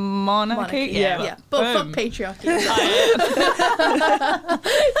it? The monarchy. Monarchy. Yeah. But boom. fuck patriarchy.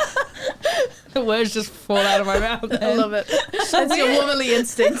 The words just fall out of my mouth. I love it. That's your womanly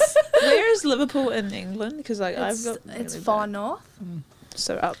instincts. Where is Liverpool in England? Because like It's really far bad. north.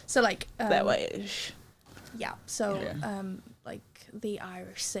 So up So like that way-ish. Yeah. So Yeah. like the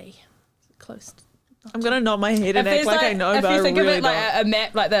Irish Sea, close. I'm gonna nod my head and act there's like I know, if but you I think really of it like a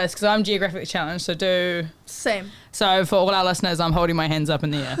map like this, because I'm geographically challenged, Same. so for all our listeners, I'm holding my hands up in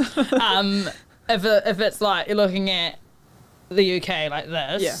the air. If it's like you're looking at the UK like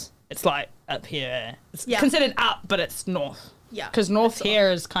this, Yeah. it's like up here. It's Yeah. considered up, but it's north. Yeah. Because north It's here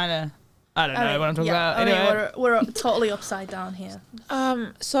is kind of, I don't know what I'm talking about. I Anyway. mean, we're totally upside down here.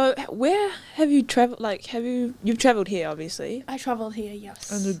 So where have you traveled? Like, you've traveled here, obviously, I travelled here, yes.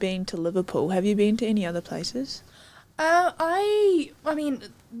 and we've been to Liverpool. Have you been to any other places? I mean,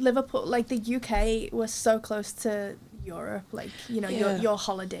 Liverpool, like the UK was so close to Europe. Like, you know, Yeah. your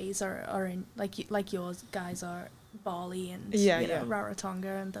holidays are in, like yours guys are Bali and, Yeah, you know, yeah.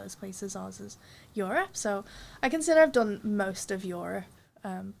 Rarotonga and those places. Ours is Europe. So I consider I've done most of Europe,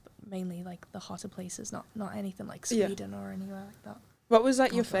 mainly like the hotter places, not anything like Yeah. Sweden or anywhere like that. What was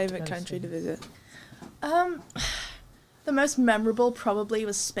like your I'd love to favourite go to country to Sweden. visit? The most memorable probably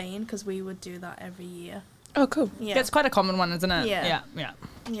was Spain because we would do that every year. Oh, cool. Yeah. That's quite a common one, isn't it? Yeah. Yeah.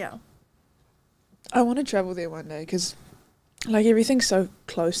 Yeah. I want to travel there one day because like everything's so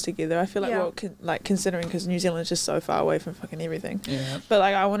close together. I feel like, Yeah. well, like considering because New Zealand's just so far away from fucking everything. Yeah. But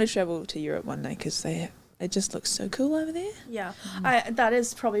like, I want to travel to Europe one day because it just looks so cool over there. Yeah, that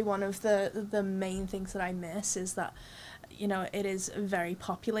is probably one of the main things that I miss is that, you know, it is very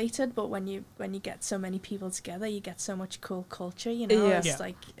populated, but when you get so many people together, you get so much cool culture, you know. Yeah. It's Yeah.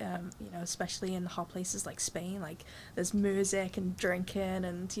 like, you know, especially in hot places like Spain, like there's music and drinking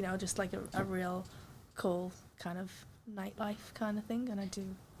and, you know, just like a real cool kind of nightlife kind of thing, and I do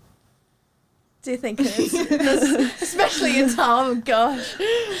think it is, especially in town. Gosh.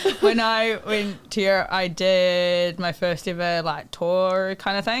 When I went to Europe, I did my first ever like tour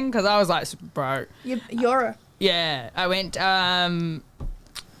kind of thing because I was like, bro. You're Yeah, I went. So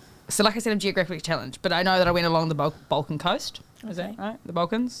like I said, I'm geographically challenged, but I know that I went along the Balkan coast. Is Okay. that right? The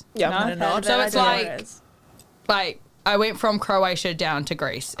Balkans? Yeah, No? I'm gonna nod. So I it's don't know where it is. like I went from Croatia down to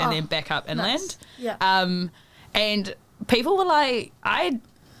Greece and Oh, then back up inland. Nice. Yeah. And people were like, I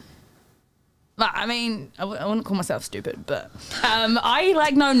mean, I wouldn't call myself stupid, but I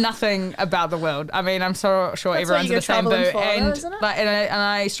like know nothing about the world. I mean, I'm so sure That's what everyone's you in go the same travelling boat, for, though, and isn't it? like, and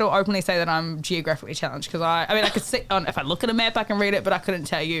I still openly say that I'm geographically challenged because I mean, I could sit on if I look at a map, I can read it, but I couldn't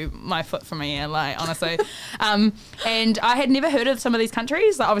tell you my foot from a ear, like honestly. And I had never heard of some of these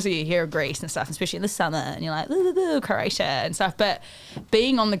countries. Like obviously you hear of Greece and stuff, especially in the summer, and you're like Croatia and stuff. But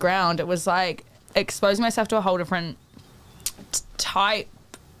being on the ground, it was like exposing myself to a whole different type.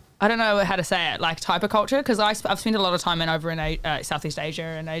 I don't know how to say it, like type of culture, because I've spent a lot of time over in Southeast Asia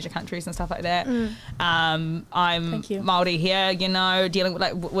and Asia countries and stuff like that. I'm Thank you. Maori here, you know, dealing with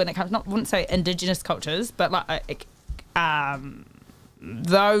like when it comes, wouldn't say indigenous cultures, but like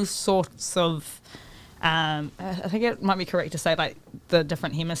those sorts of. I think it might be correct to say like the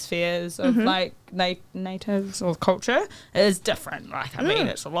different hemispheres of like natives or culture is different. Like I mean,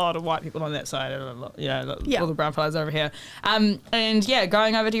 it's a lot of white people on that side, and a lot, you know, all the brown fellas over here. And yeah,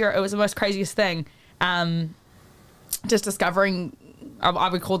 going over to Europe, it was the most craziest thing. Just discovering. I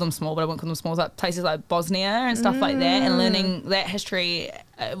would call them small, but I wouldn't call them small. Like places like Bosnia and stuff like that, and learning that history.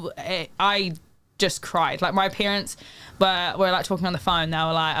 I just cried. Like my parents were like talking on the phone. They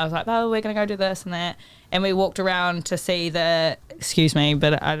were like, I was like, oh, we're gonna go do this and that, and we walked around to see the. Excuse me,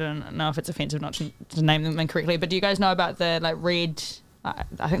 but I don't know if it's offensive not to name them incorrectly. But do you guys know about the like red?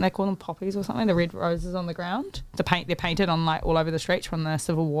 I think they call them poppies or something. The red roses on the ground. They're painted on like all over the streets from the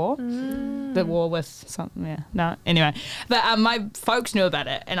Civil War. The war with something. Yeah. No. Anyway, but my folks knew about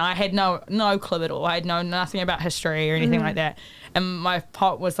it, and I had no clue at all. I had nothing about history or anything like that. And my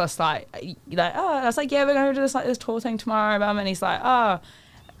pop was just like, oh, I was like, yeah, we're going to do this tour thing tomorrow, Mum. And he's like, oh,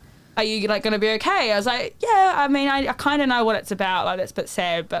 are you like going to be okay? I was like, yeah, I mean, I kind of know what it's about. Like, it's a bit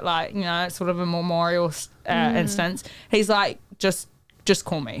sad, but like, you know, it's sort of a memorial instance. He's like, just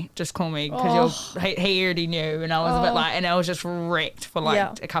call me because he already knew, and I was a bit like, and I was just wrecked for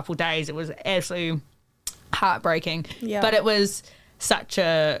like a couple of days. It was absolutely heartbreaking, but it was such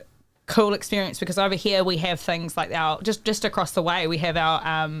a cool experience because over here we have things like our just across the way we have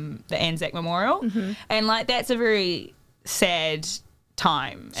our the Anzac Memorial, and like that's a very sad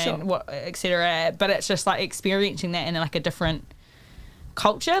time and what etc. But it's just like experiencing that in like a different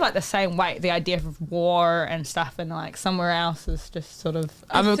culture, like the same way, the idea of war and stuff, and like somewhere else is just sort of.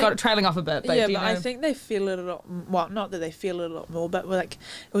 I've got it trailing off a bit, but yeah, do you but know? I think they feel it a lot. Well, not that they feel it a lot more, but like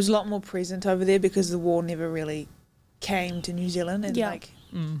it was a lot more present over there because the war never really came to New Zealand and like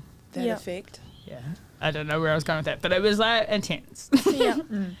that effect. Yeah, I don't know where I was going with that, but it was like intense. Yeah.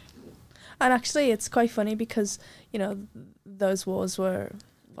 And actually it's quite funny because, you know, those wars were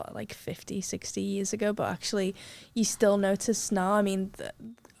what, like 50, 60 years ago, but actually you still notice now, I mean,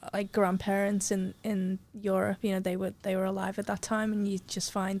 like grandparents in Europe, you know, they were alive at that time, and you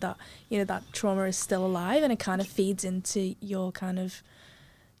just find that, you know, that trauma is still alive, and it kind of feeds into your kind of,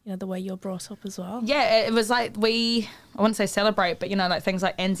 you know, the way you're brought up as well. Yeah, it was like I wouldn't say celebrate, but you know, like things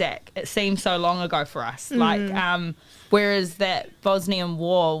like Anzac, it seemed so long ago for us. Like, whereas that Bosnian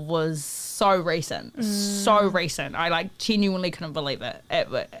war was so recent. I like genuinely couldn't believe it.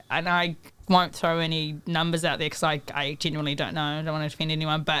 And I won't throw any numbers out there because I genuinely don't know. I don't want to offend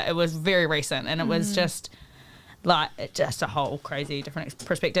anyone, but it was very recent, and it was just like just a whole crazy different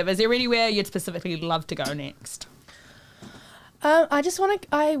perspective. Is there anywhere you'd specifically love to go next?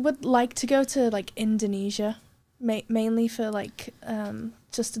 I would like to go to like Indonesia, mainly for like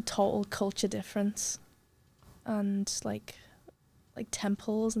just a total culture difference, and like like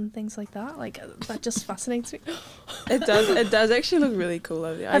temples and things like that. Like that just fascinates me. It does actually look really cool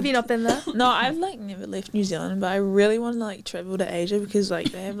over there. Have you not been there? No, I've like never left New Zealand, but I really want to like travel to Asia because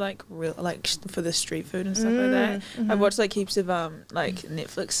like they have like real like for the street food and stuff like that. I've watched like heaps of like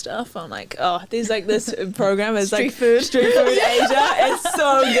Netflix stuff. I'm like, oh, there's like this program is like street food Asia. It's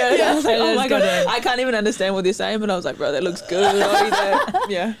so good. I was like, oh my god, I can't even understand what they're saying, but I was like, bro, that looks good.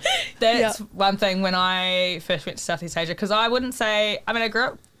 Yeah, that's one thing when I first went to Southeast Asia, because I wouldn't say, I mean, I grew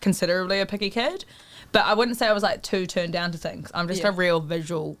up considerably a picky kid, but I wouldn't say I was like too turned down to things. I'm just a real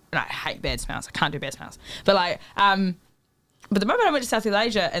visual, and I hate bad smells. I can't do bad smells. But like, but the moment I went to Southeast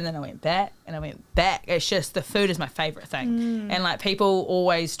Asia and then I went back, it's just the food is my favourite thing. And like people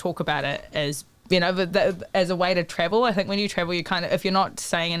always talk about it as, you know, as a way to travel. I think when you travel, you kind of, if you're not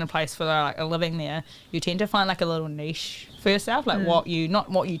staying in a place for like a living there, you tend to find like a little niche for yourself, like what you, not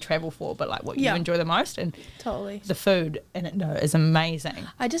what you travel for, but like what you enjoy the most. And totally the food in it is amazing.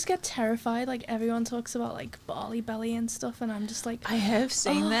 I just get terrified. Like everyone talks about like barley belly and stuff, and I'm just like, I have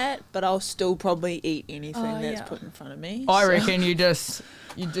seen that, but I'll still probably eat anything that's put in front of me. I reckon you just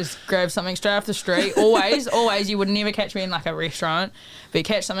grab something straight off the street. Always, you would never catch me in like a restaurant, but you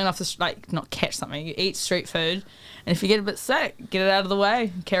catch something off the not catch something. You eat street food, and if you get a bit sick, get it out of the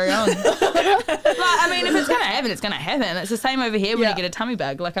way, carry on. Like, I mean, if it's gonna happen, it's gonna happen. It's the same over here when you get a tummy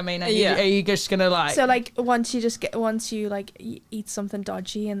bug. Like, I mean, are you just gonna like? So like once you like eat something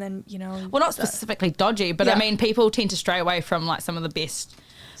dodgy, and then you know. Well, not specifically dodgy, but I mean, people tend to stray away from like some of the best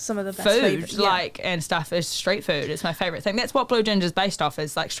food, like, and stuff is street food. It's my favourite thing. That's what Blue Ginger is based off,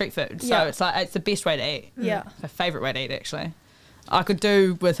 is like street food. So it's like, it's the best way to eat. Yeah. My favourite way to eat, actually. I could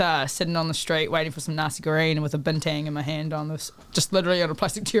do with sitting on the street waiting for some nasi goreng and with a bintang in my hand on this, just literally on a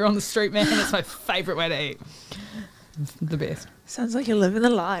plastic chair on the street, man. It's my favourite way to eat. It's the best. Sounds like you're living the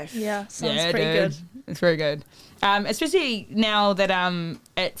life. Yeah, sounds pretty good. It's very good. Especially now that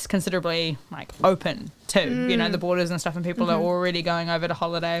it's considerably like open too, you know, the borders and stuff, and people are already going over to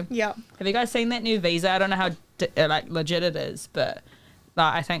holiday. Yeah. Have you guys seen that new visa? I don't know how like legit it is, but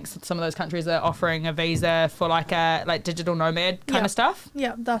like, I think some of those countries are offering a visa for like a like digital nomad kind of stuff.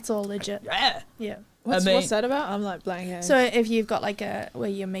 Yeah, that's all legit. Yeah. What's that about? I'm like blank. So if you've got like where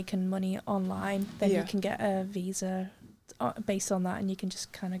you're making money online, then you can get a visa based on that, and you can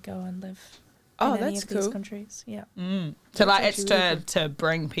just kind of go and live in any of these countries. Yeah. So like it's to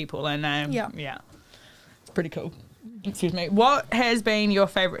bring people in. Yeah. It's pretty cool. Excuse me. What has been your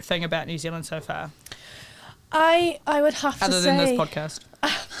favourite thing about New Zealand so far? I would have to say, other than this podcast.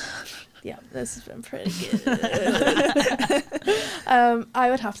 Yeah, this has been pretty good. I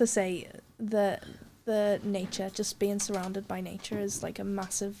would have to say the nature, just being surrounded by nature, is like a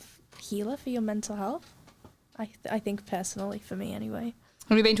massive healer for your mental health. I think personally, for me anyway.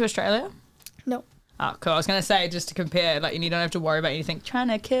 Have you been to Australia? No. Oh, cool. I was going to say, just to compare, like, you don't have to worry about anything trying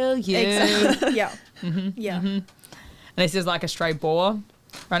to kill you. Exactly. Yeah. Yeah. And this is like a stray boar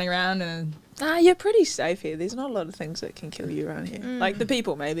running around and... you're pretty safe here. There's not a lot of things that can kill you around here. Like the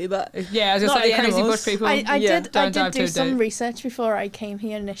people, maybe, but yeah, I was gonna say the crazy bush people. I did do some research before I came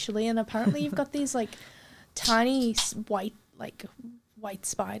here initially, and apparently you've got these like tiny white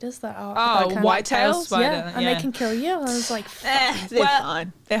spiders that are white-tailed spider. Yeah, and they can kill you. I was like, they're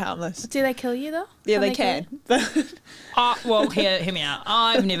fine. They're harmless. Do they kill you though? Yeah, they can. Well, hear me out.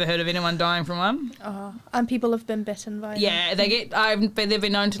 I've never heard of anyone dying from one. And people have been bitten by them. Yeah, they've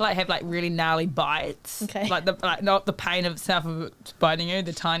been known to like have like really gnarly bites. Okay. Like not the pain of itself of it biting you,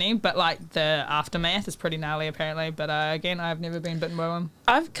 the tiny, but like the aftermath is pretty gnarly apparently. But again, I've never been bitten by one.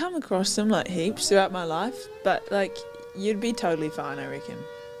 I've come across them like heaps throughout my life, but like you'd be totally fine, I reckon.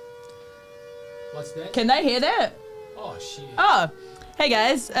 What's that? Can they hear that? Oh shit. Oh. Hey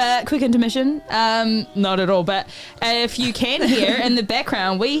guys, quick intermission. Not at all, but if you can hear in the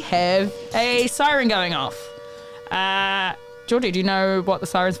background, we have a siren going off. Georgie, do you know what the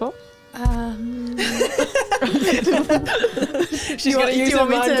siren's for? She's going to use her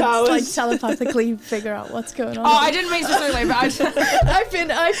mind powers. Like telepathically figure out what's going on. Oh, I didn't mean specifically, but I've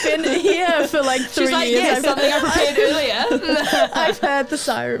been here for like 3 years. Yeah, something I prepared earlier. I've heard the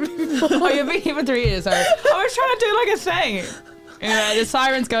siren before. Oh, you've been here for 3 years, sorry. I was trying to do like a thing. Anyway, the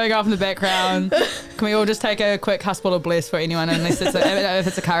siren's going off in the background. Can we all just take a quick hospital bless for anyone, unless if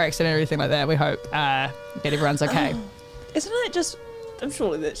it's a car accident or anything like that? We hope that everyone's okay. Isn't it just? I'm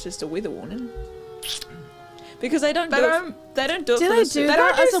surely that's just a weather warning. Because they don't do it. They don't do it. Do for they the do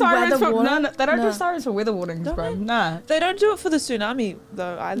that as a weather warning? No, they don't do sirens for weather warnings, bro. No. They don't do it for the tsunami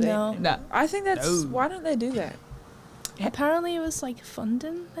though either. No. I think that's why don't they do that? Apparently it was like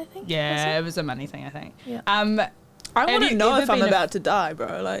funding, I think. Yeah, it was a money thing, I think. Yeah. I want to know if I'm about to die,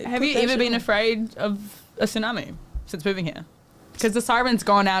 bro. Like, have you ever been afraid of a tsunami since moving here? Because the siren's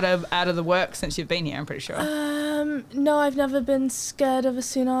gone out of the work since you've been here, I'm pretty sure. No, I've never been scared of a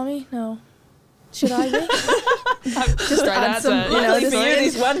tsunami. No. Should I be? Just straight answer. Luckily for you,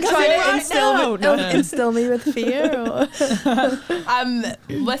 this one trying to instill me with fear. Or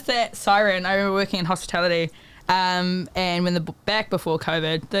with that siren, I remember working in hospitality. And when back before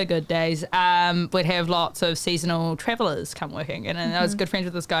COVID, the good days, we'd have lots of seasonal travellers come working. And I was good friends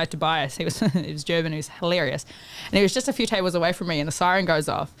with this guy, Tobias. He was German, he was hilarious. And he was just a few tables away from me, and the siren goes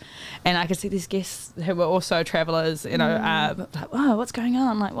off. And I could see these guests who were also travellers, you know, like, oh, what's going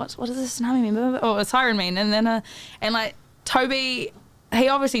on? Like, what does this tsunami mean? Or a siren mean? And then, Toby, he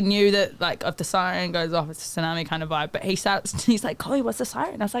obviously knew that, like, if the siren goes off, it's a tsunami kind of vibe. But he's like, Chloe, what's the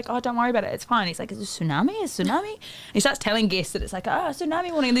siren? I was like, oh, don't worry about it. It's fine. He's like, is it a tsunami? Is it a tsunami? He starts telling guests that it's like, oh,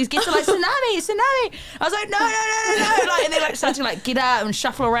 tsunami warning. And these guests are like, tsunami, tsunami. I was like, no. Like, and they like start to like get up and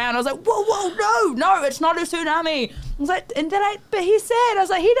shuffle around. I was like, whoa, no, it's not a tsunami. I was like, but he said, I was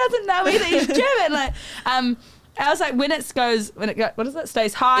like, he doesn't know either. He's German. Like, I was like, when it goes, what is it?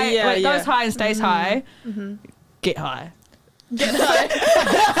 Stays high. Yeah, when it goes high and stays high, get high. get high.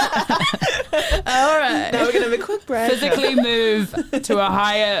 All right. Now we're going to have a quick break. Physically move to a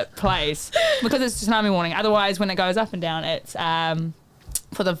higher place because it's tsunami warning. Otherwise, when it goes up and down, it's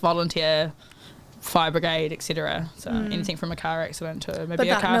for the volunteer fire brigade, etc. So anything from a car accident to maybe But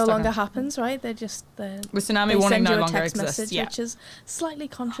a car that no stuck longer in. happens, right? The tsunami warning no longer exists. Message, Yeah. which is slightly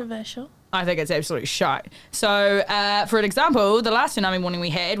controversial. I think it's absolutely shite. So, for an example, the last tsunami warning we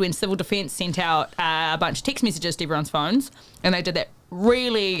had when Civil Defence sent out a bunch of text messages to everyone's phones, and they did that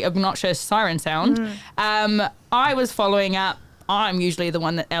really obnoxious siren sound, I was following up. I'm usually the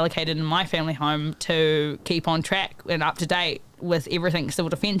one that allocated in my family home to keep on track and up to date with everything Civil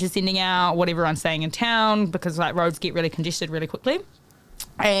Defence is sending out, what everyone's saying in town, because like roads get really congested really quickly.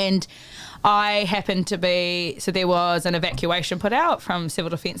 And I happened to be, so there was an evacuation put out from Civil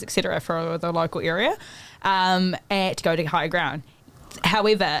Defence, etc., for the local area to go to higher ground.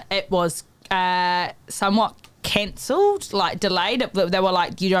 However, it was somewhat cancelled, like delayed. They were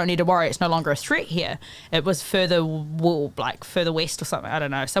like, you don't need to worry, it's no longer a threat here. It was further west or something, I don't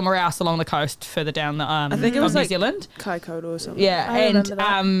know, somewhere else along the coast, further down the I think it was New like Zealand. Kaikoura or something. Yeah, I remember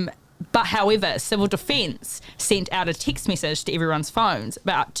that. But however, Civil Defence sent out a text message to everyone's phones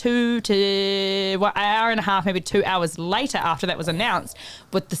about 2 to an hour and a half, maybe 2 hours later after that was announced,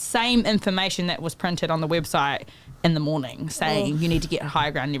 with the same information that was printed on the website in the morning, saying you need to get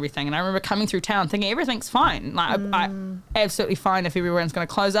higher ground and everything. And I remember coming through town thinking everything's fine. Like I absolutely fine if everyone's going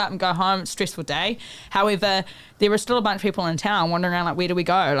to close up and go home. It's a stressful day. However, there were still a bunch of people in town wandering around like, where do we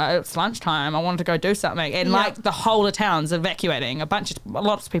go? Like, it's lunchtime. I wanted to go do something. And like the whole of town's evacuating.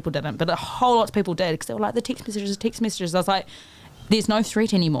 Lots of people didn't, but a whole lot of people did, because they were like, the text messages. I was like, there's no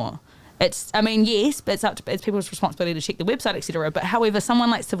threat anymore. Yes, but it's people's responsibility to check the website, etc. But however, someone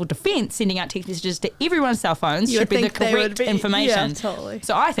like Civil Defence sending out text messages to everyone's cell phones should be the correct information. Yeah, totally.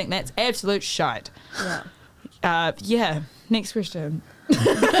 So I think that's absolute shite. Yeah. Next question.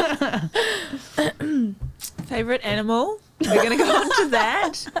 Favourite animal? We're going to go on to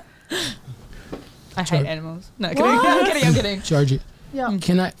that. I hate animals. No, I'm kidding. Georgie, Yeah.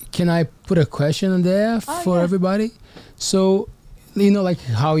 can I put a question in there for everybody? So, like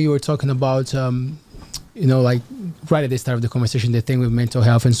how you were talking about, like right at the start of the conversation, the thing with mental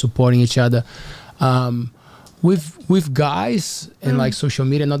health and supporting each other, with guys and like social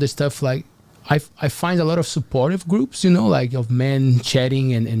media and other stuff, like I find a lot of supportive groups, like of men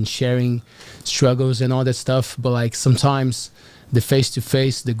chatting and sharing struggles and all that stuff. But like sometimes the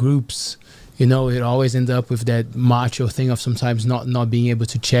face-to-face, the groups, it always ends up with that macho thing of sometimes not being able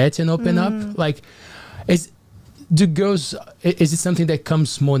to chat and open up. Like, do girls, is it something that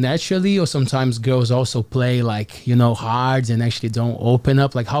comes more naturally, or sometimes girls also play like, hard and actually don't open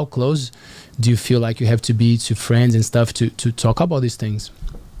up? Like, how close do you feel like you have to be to friends and stuff to talk about these things?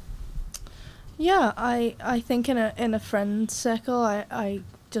 Yeah, I think in a friend circle, I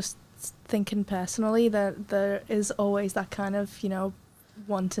just thinking personally that there is always that kind of,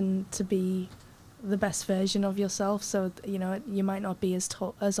 wanting to be the best version of yourself. So, you might not be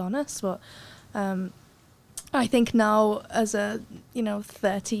as honest, but I think now as a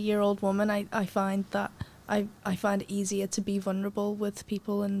 30-year-old woman, I find that I find it easier to be vulnerable with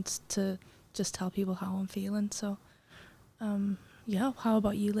people and to just tell people how I'm feeling. So how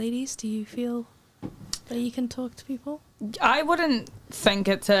about you ladies? Do you feel that you can talk to people? I wouldn't think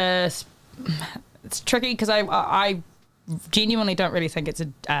it's tricky, because I genuinely don't really think it's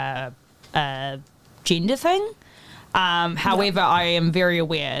a gender thing. However, I am very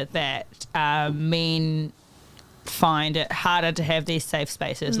aware that men find it harder to have these safe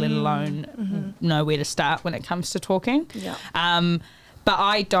spaces, let alone know where to start when it comes to talking. Yeah. But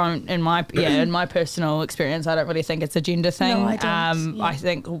I don't, in my personal experience, I don't really think it's a gender thing. No, I don't. I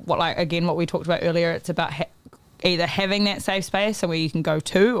think what we talked about earlier, it's about either having that safe space somewhere you can go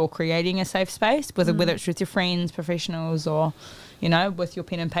to, or creating a safe space, whether it's with your friends, professionals, or with your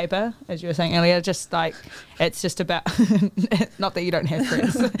pen and paper, as you were saying earlier. Just like, it's just about not that you don't have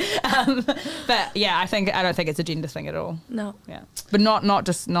friends, but yeah, I don't think it's a gender thing at all. No. Yeah, but not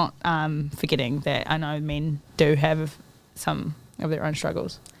forgetting that I know men do have some of their own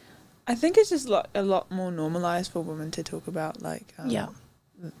struggles. I think it's just a lot more normalised for women to talk about, like,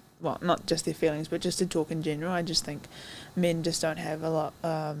 well, not just their feelings, but just to talk in general. I just think men just don't have a lot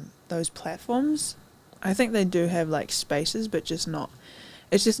those platforms. I think they do have, like, spaces, but it's just not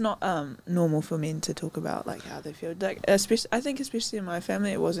normal for men to talk about, like, how they feel. Like, especially in my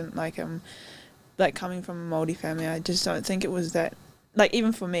family, it wasn't like coming from a Māori family. I just don't think it was that. Like,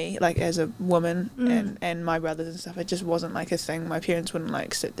 even for me, like, as a woman and my brothers and stuff, it just wasn't, like, a thing. My parents wouldn't,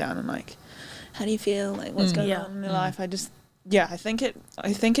 like, sit down and, like, how do you feel? Like, what's going on in your life? I think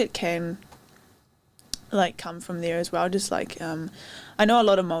it can, like, come from there as well. Just, like, I know a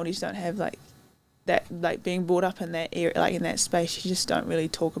lot of Māoris don't have, like, that, like, being brought up in that area, like, in that space. You just don't really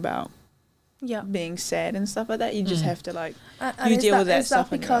talk about being sad and stuff like that. You just have to, like, you deal with that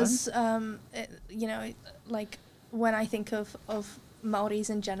stuff on your own. Is that because, like, when I think of Māoris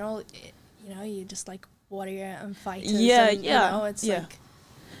in general, you're just like warrior and fighters.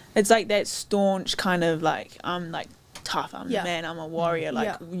 It's like that staunch kind of, like, I'm, like, tough. I'm the man. I'm a warrior.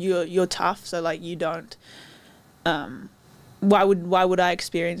 Like, you're tough. So, like, you don't. Why would I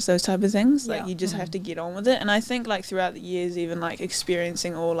experience those type of things? Like, you just have to get on with it. And I think, like, throughout the years, even, like,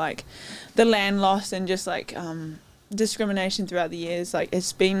 experiencing all, like, the land loss and just, like, discrimination throughout the years, like,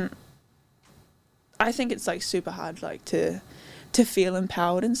 it's been. I think it's, like, super hard, like, to feel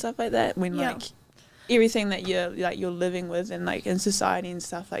empowered and stuff like that when like everything that you're living with and, like, in society and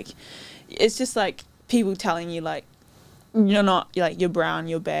stuff, like, it's just, like, people telling you, like, you're not, like, you're brown,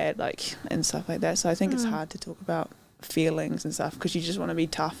 you're bad, like, and stuff like that. So I think it's hard to talk about feelings and stuff because you just want to be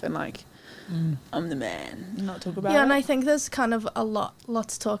tough and, like, I'm the man, not talk about it. And I think there's kind of a lot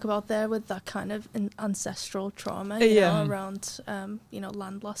to talk about there with that kind of ancestral trauma, you know, around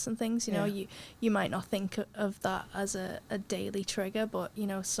land loss and things. You might not think of that as a daily trigger, but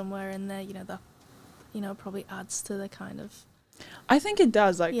somewhere in there, that probably adds to the kind of. I think it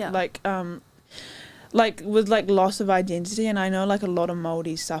does, like with, like, loss of identity, and I know, like, a lot of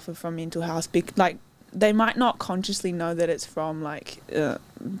Māoris suffer from mental health, like, they might not consciously know that it's from,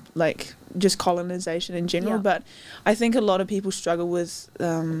 like just colonization in general, but I think a lot of people struggle with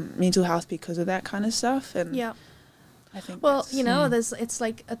mental health because of that kind of stuff. And I think it's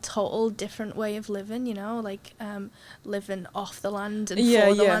like a total different way of living, like living off the land and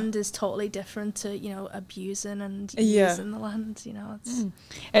for the land is totally different to abusing and using the land.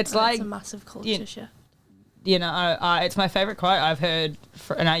 It's like a massive culture shift. It's my favourite quote I've heard,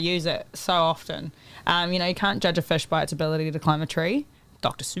 and I use it so often. You can't judge a fish by its ability to climb a tree,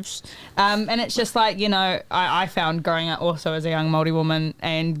 Dr. Seuss. And it's just like, I found growing up also as a young Māori woman,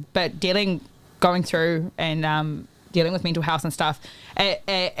 but going through and dealing with mental health and stuff,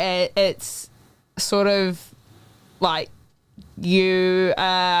 it's sort of like you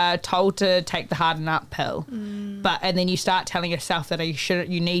are told to take the harden up pill, and then you start telling yourself that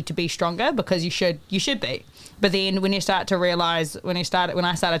you need to be stronger because you should be. But then when you start to realise, when I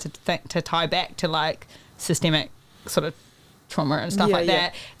started to tie back to, like, systemic sort of trauma and stuff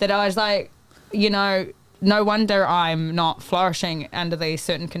that I was like, no wonder I'm not flourishing under these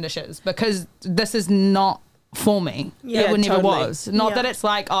certain conditions because this is not for me. It never was. Not that it's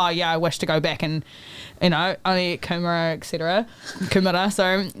like, oh yeah, I wish to go back and only eat kumara,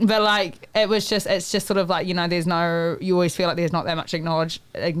 sorry. But, like, it's just sort of like, you always feel like there's not that much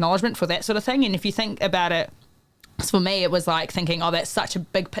acknowledgement for that sort of thing. And if you think about it, for me, it was like thinking, oh, that's such a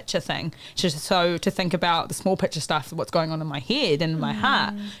big picture thing. So to think about the small picture stuff, what's going on in my head and in my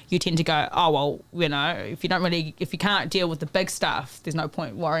heart, you tend to go, oh, well, if you can't deal with the big stuff, there's no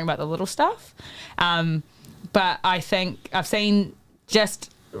point worrying about the little stuff. But I think I've seen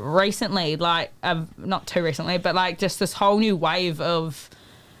just recently, like, not too recently, but, like, just this whole new wave of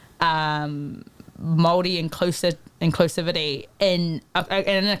Māori inclusivity in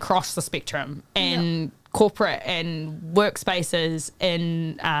across the spectrum, in corporate and workspaces,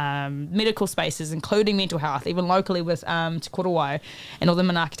 in medical spaces, including mental health, even locally with Te Korowai and all the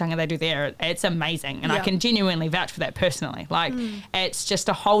manaakitanga they do there. It's amazing, and I can genuinely vouch for that personally. Like, it's just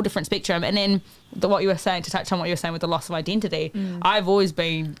a whole different spectrum. And then what you were saying, to touch on what you were saying with the loss of identity, I've always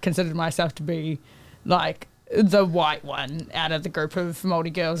considered myself to be, like, the white one out of the group of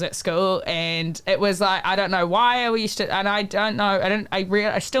Māori girls at school, and it was like, I don't know why we used to, and I don't know,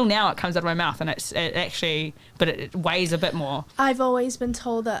 I still now it comes out of my mouth, and it actually, but it weighs a bit more. I've always been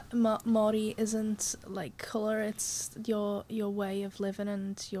told that Māori isn't like colour, it's your way of living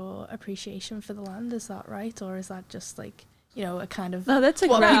and your appreciation for the land. Is that right, or is that just like, you know, a kind of that's a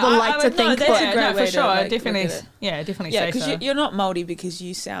what great, people like to think? that's a great way for sure. to, like, Definitely, look at it. definitely. Yeah, say because so. you're not Māori because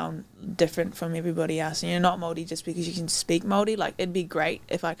you sound different from everybody else, and you're not Māori just because you can speak Māori. Like, it'd be great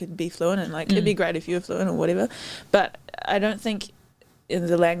if I could be fluent, and like it'd be great if you were fluent or whatever. But I don't think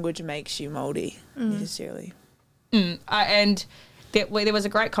the language makes you Māori necessarily. And there was a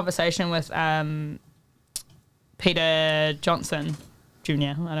great conversation with Peter Johnson Jr.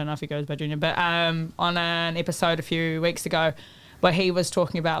 I don't know if he goes by Junior, but on an episode a few weeks ago where he was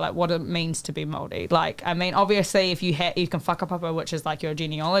talking about like what it means to be Māori. Like, I mean, obviously if you can whakapapa, which is like your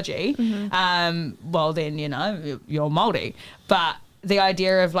genealogy, well then, you know, you're Māori. But the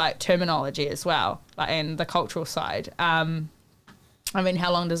idea of like terminology as well, like, and the cultural side. I mean,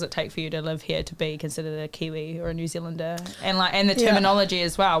 how long does it take for you to live here to be considered a Kiwi or a New Zealander? And like, and the terminology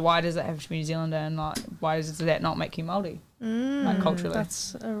as well. Why does it have to be New Zealander, and like, why does that not make you Māori? Like, culturally,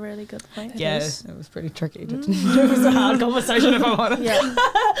 that's a really good point. Yeah, it was pretty tricky. It was a hard conversation, if I'm honest. Yeah.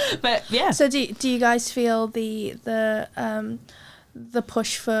 But yeah. So do you guys feel the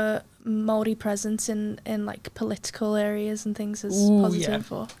push for Māori presence in like political areas and things is positive?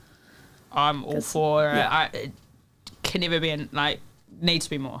 Yeah. Or I'm all for it. It can never be needs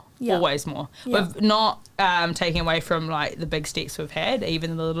to be more, always more. We've not taking away from like the big steps we've had,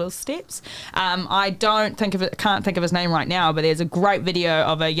 even the little steps. I can't think of his name right now, but there's a great video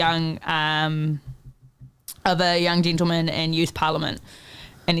of a young gentleman in youth parliament,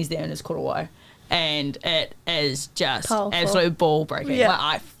 and he's there in his korowai, and it is just powerful. Absolute ball breaking. Like,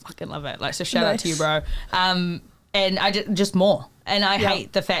 I fucking love it. Like, so shout out to you, bro. And I just more. And I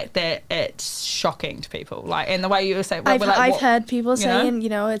hate the fact that it's shocking to people. Like, and the way you say, I've heard people saying, you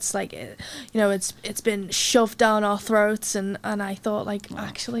know, it's like, you know, it's been shoved down our throats, and I thought, like,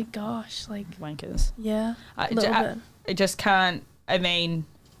 actually, gosh, like, wankers. Yeah, a little bit. I just can't. I mean,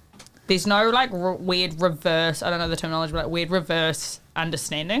 there's no like weird reverse. I don't know the terminology, but like weird reverse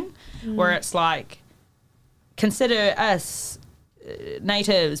understanding, where it's like, consider us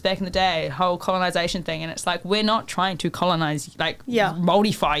natives back in the day, whole colonization thing, and it's like, we're not trying to colonize, like,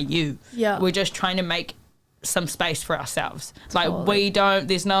 modify you. We're just trying to make some space for ourselves. Like,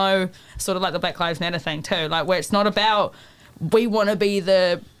 there's no sort of like the Black Lives Matter thing too, like, where it's not about we want to be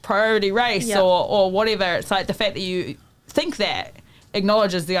the priority race or whatever. It's like the fact that you think that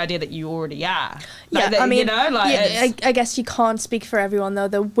acknowledges the idea that you already are. Like, I mean, you know, like, I guess you can't speak for everyone, though.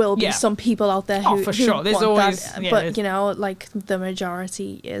 There will be some people out there who, for sure. There's always that, but you know, like, the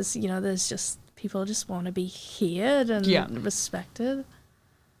majority is, you know, there's just people just want to be heard and respected.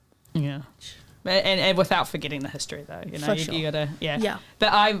 Yeah. And without forgetting the history, though, you know, you gotta But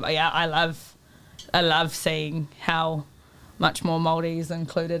I love seeing how much more Māori is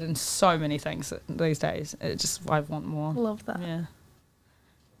included in so many things these days. I want more. Love that.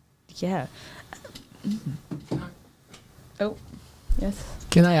 Yeah. Oh, yes.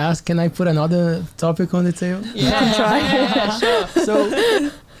 Can I put another topic on the table? Yeah,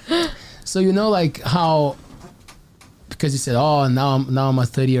 sure. So you know, like, how, because you said, oh, now I'm a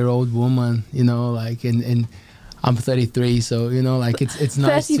 30-year-old woman, you know, like, and I'm 33, so, you know, like, it's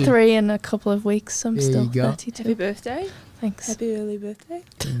nice 33 in a couple of weeks. I'm still 32. Happy birthday. Thanks. Happy early birthday.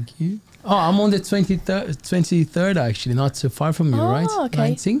 Thank you. Oh, I'm on the 23rd actually, not so far from you, right?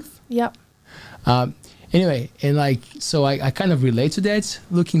 Okay. 19th? Yep. Anyway, and like, so I kind of relate to that,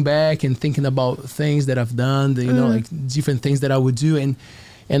 looking back and thinking about things that I've done, you know, like different things that I would do. And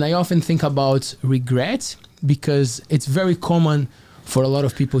I often think about regret, because it's very common for a lot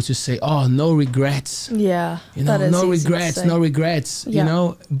of people to say, oh, no regrets. Yeah. You know, no regrets, you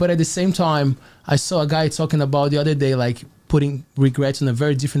know. But at the same time, I saw a guy talking about the other day, like, putting regrets in a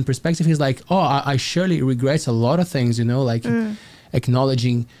very different perspective. He's like, oh, I surely regret a lot of things, you know, like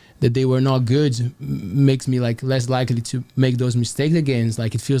acknowledging that they were not good makes me like less likely to make those mistakes again. It's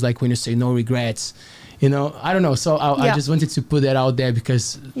like, it feels like when you say no regrets, you know, I don't know. So I just wanted to put that out there,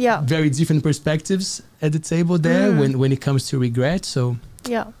 because very different perspectives at the table there when it comes to regret. So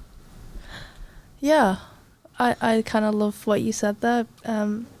I kind of love what you said there,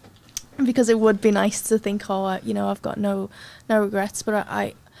 because it would be nice to think, oh, you know, I've got no regrets, but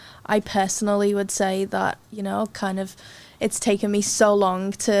I personally would say that, you know, kind of, it's taken me so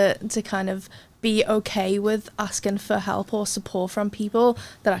long to kind of be okay with asking for help or support from people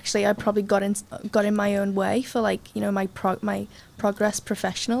that actually I probably got in my own way for, like, you know, my progress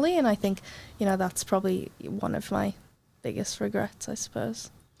professionally. And I think, you know, that's probably one of my biggest regrets, I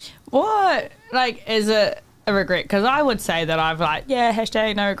suppose. What, like, is it a regret? Because I would say that I've, like, yeah,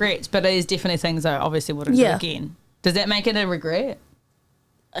 hashtag no regrets, but there's definitely things I obviously wouldn't do again. Does that make it a regret?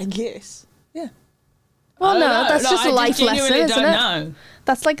 I guess. Yeah. Well, no, that's just a life lesson, isn't it? Know.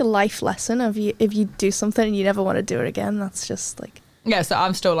 That's like a life lesson of if you do something and you never want to do it again. That's just like. Yeah, so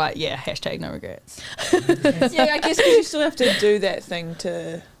I'm still like, yeah, hashtag no regrets. Yeah, I guess because you still have to do that thing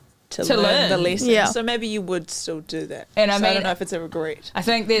to learn the lesson. Yeah. So maybe you would still do that. And so I mean, I don't know if it's a regret. I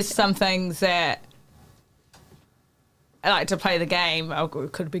think there's some things that, like, to play the game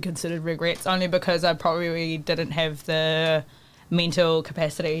could be considered regrets, only because I probably didn't have the mental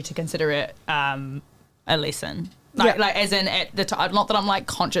capacity to consider it a lesson. Like as in at the time, not that I'm like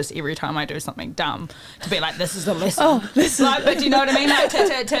conscious every time I do something dumb to be like, this is a lesson. Oh, this is like, but do you know what I mean? Like,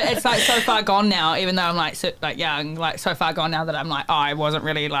 it's like so far gone now, even though I'm like young, like so far gone now that I'm like, oh, I wasn't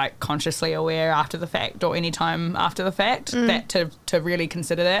really like consciously aware after the fact or any time after the fact that to really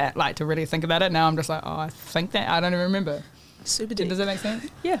consider that, like to really think about it. Now I'm just like, oh, I think that, I don't even remember. Super deep. Does that make sense?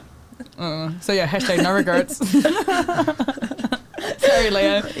 Yeah. So yeah, hashtag no regrets. Sorry,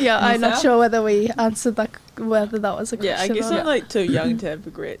 Leo. Yeah, I'm not sure whether we answered that, whether that was a question. Yeah, I guess or I'm like too young to have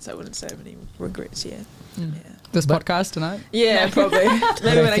regrets. I wouldn't say I have any regrets yet. Yeah. This podcast tonight? Yeah, probably.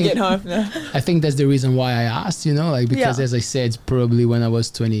 Maybe when I get home. No. I think that's the reason why I asked, you know, like, because as I said, probably when I was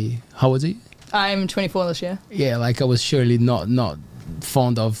 20, how was it? I'm 24 this year. Yeah, like I was surely not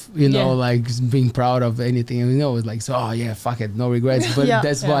fond of, you know, like being proud of anything, you know, it was like, so, oh yeah, fuck it, no regrets. But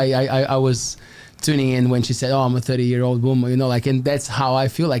that's why I was tuning in when she said, oh, I'm a 30-year-old woman, you know, like, and that's how I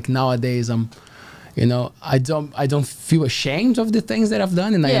feel like nowadays. You know, I don't feel ashamed of the things that I've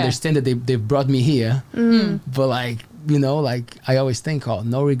done, and I understand that they've brought me here. But like, you know, like I always think, oh,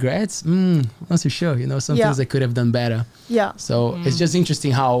 no regrets. Not so sure, you know, some things I could have done better. Yeah. So it's just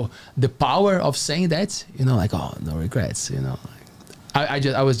interesting how the power of saying that, you know, like, oh, no regrets, you know.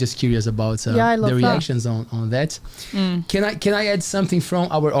 I was just curious about the reactions on that. Can I add something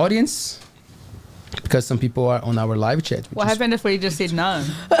from our audience? Because some people are on our live chat. What happened if we just said no?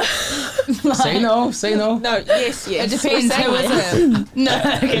 Like, say no. No, yes. It depends. Who is it?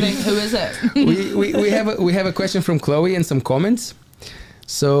 No, kidding. Who is it? we have a question from Chloe and some comments.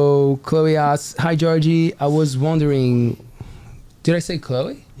 So Chloe asks, "Hi Georgie, I was wondering, did I say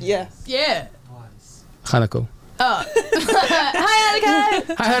Chloe? Yeah. Yeah. Hanako. Oh. Hi,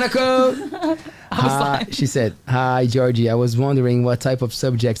 Hanako. Hi, Hanako. She said, "Hi, Georgie. I was wondering what type of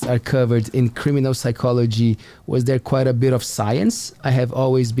subjects are covered in criminal psychology. Was there quite a bit of science? I have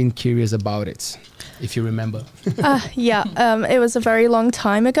always been curious about it." If you remember. It was a very long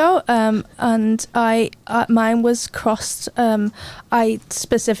time ago, and mine was crossed. I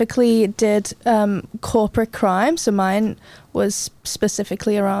specifically did corporate crime, so mine was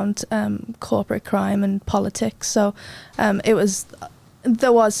specifically around corporate crime and politics. So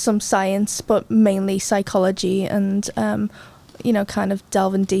there was some science, but mainly psychology and you know, kind of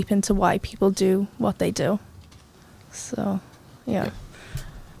delving deep into why people do what they do. So yeah.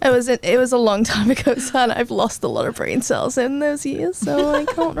 It was a long time ago, son. I've lost a lot of brain cells in those years, so I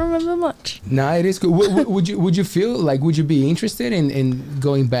can't remember much. No, it is good. Would you feel like, would you be interested in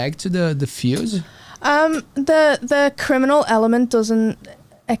going back to the field? The criminal element doesn't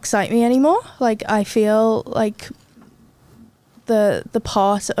excite me anymore. Like, I feel like the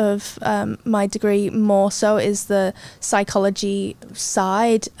part of my degree more so is the psychology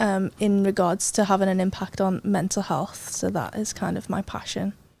side in regards to having an impact on mental health. So that is kind of my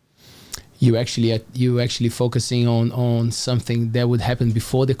passion. You actually focusing on something that would happen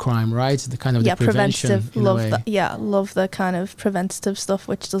before the crime, right? The kind of the prevention. Love the kind of preventative stuff,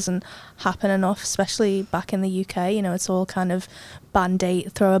 which doesn't happen enough, especially back in the UK. You know, it's all kind of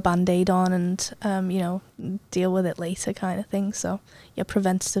throw a band-aid on and you know, deal with it later kind of thing. So yeah,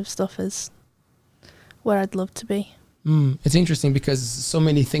 preventative stuff is where I'd love to be. It's interesting because so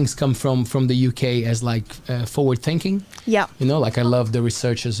many things come from the UK as like forward thinking. Yeah. You know, like I love the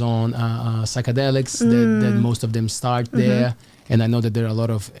researchers on psychedelics that most of them start there. And I know that there are a lot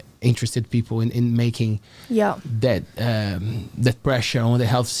of interested people in making that pressure on the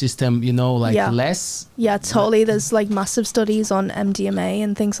health system, you know, like less. Yeah, totally. There's like massive studies on MDMA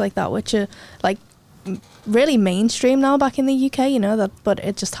and things like that, which are like really mainstream now back in the UK, you know, but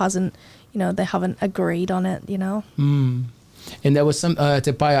it just hasn't, you know, they haven't agreed on it, you know. And there was some,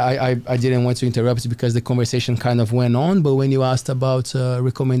 Paea, I didn't want to interrupt because the conversation kind of went on, but when you asked about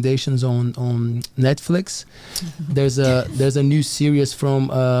recommendations on Netflix, there's a new series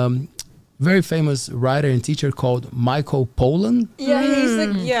from very famous writer and teacher called Michael Pollan. Yeah,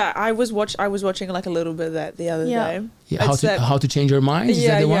 he's I was watching like a little bit of that the other day. Yeah, how to change your mind. Is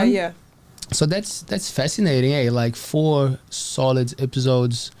that the one? Yeah. So that's fascinating. Eh? Like 4 solid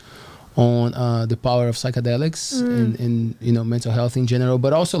episodes on the power of psychedelics and mental health in general,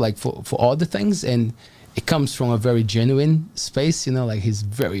 but also like for all the things, and it comes from a very genuine space, like he's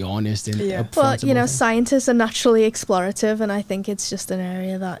very honest and upfront. Well, scientists are naturally explorative, and I think it's just an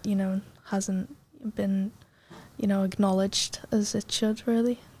area that hasn't been acknowledged as it should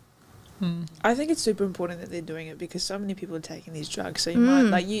really. I think it's super important that they're doing it, because so many people are taking these drugs, so you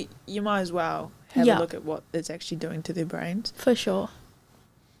might as well have a look at what it's actually doing to their brains. For sure.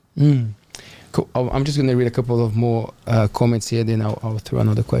 Cool. I'm just going to read a couple of more comments here, then I'll throw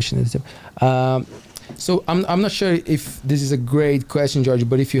another question. So I'm not sure if this is a great question, Georgie,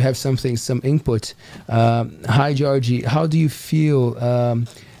 but if you have some input. Hi, Georgie. How do you feel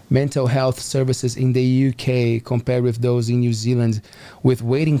mental health services in the UK compared with those in New Zealand, with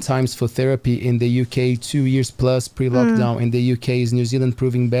waiting times for therapy in the UK 2 years plus pre-lockdown? In the UK, is New Zealand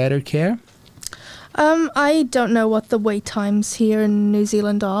proving better care? I don't know what the wait times here in New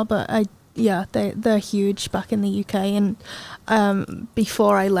Zealand are, but they're huge back in the UK. And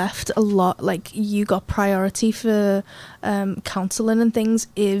before I left, a lot, like, you got priority for counselling and things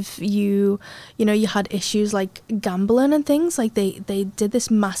if you had issues like gambling and things. Like they did this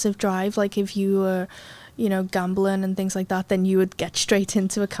massive drive, like if you were gambling and things like that, then you would get straight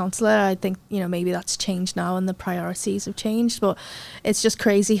into a counsellor. I think maybe that's changed now and the priorities have changed, but it's just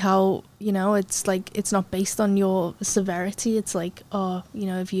crazy how it's like it's not based on your severity. It's like,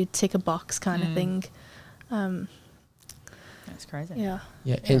 if you tick a box kind of thing. That's crazy. Yeah.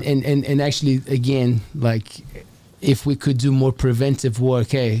 And actually, again, like, if we could do more preventive work,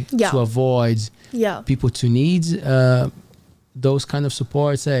 to avoid people to need those kind of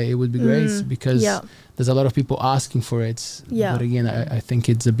supports, it would be great, because there's a lot of people asking for it. Yeah. But again, I think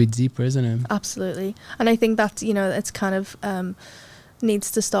it's a bit deeper, isn't it? Absolutely. And I think that, it's kind of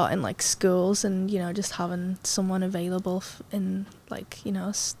needs to start in like schools, and, just having someone available in like,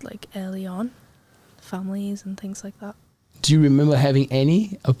 like early on, families and things like that. Do you remember having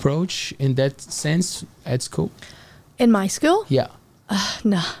any approach in that sense at school? In my school? Yeah.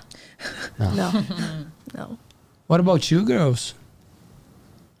 No. No. No. No. What about you, girls?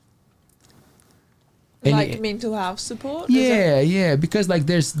 Like mental health support? Yeah, because like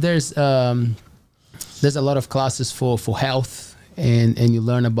there's a lot of classes for health, and you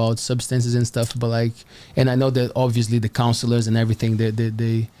learn about substances and stuff, but like, and I know that obviously the counselors and everything,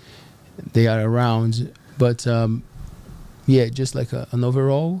 they are around, but just like an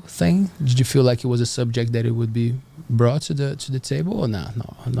overall thing. Did you feel like it was a subject that it would be brought to the table, or no,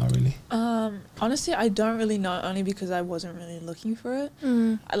 not really? Honestly, I don't really know, only because I wasn't really looking for it.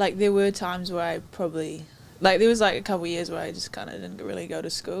 Like, there were times where I probably, like, there was like a couple of years where I just kind of didn't really go to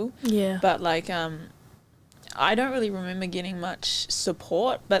school. Yeah. But like, I don't really remember getting much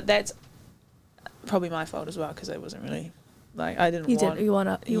support, but that's probably my fault as well, because I wasn't really, like, I didn't want.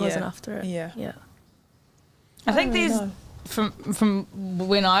 You wasn't after it. Yeah. Yeah. I think there's, from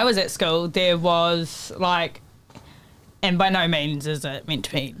when I was at school, there was like, and by no means is it meant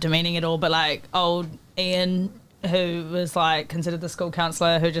to be demeaning at all, but like old Ian, who was like considered the school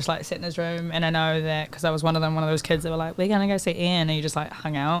counsellor, who just like sat in his room, and I know that because I was one of those kids that were like, we're gonna go see Ian, and he just like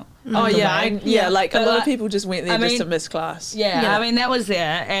hung out. Like a lot of people just went there just to miss class. I mean, that was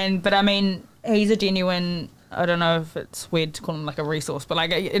there, but I mean, he's a genuine, I don't know if it's weird to call him like a resource, but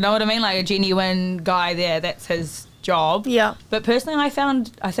like, you know what I mean, like a genuine guy there. That's his job. Yeah. But personally, I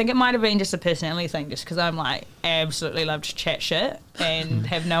think it might have been just a personality thing, just because I'm like absolutely love to chat shit and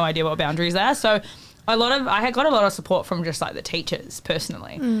have no idea what boundaries are. So I had got a lot of support from just like the teachers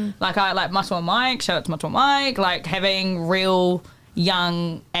personally. Like I like Matua Mike, shout out to Matua Mike, like having real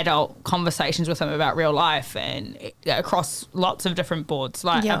young adult conversations with him about real life and across lots of different boards,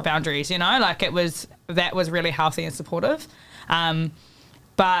 like boundaries, like that was really healthy and supportive.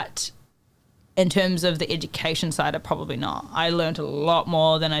 But in terms of the education side, probably not. I learned a lot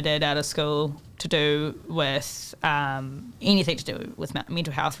more than I did out of school to do with anything to do with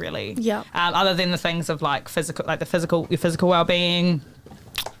mental health, really. Yeah. Other than the things of like your physical well-being,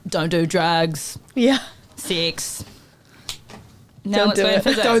 don't do drugs. Yeah. Sex. Don't do it.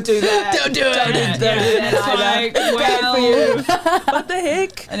 Don't do that. Don't do it. Don't do that. It's like, well, for you. What the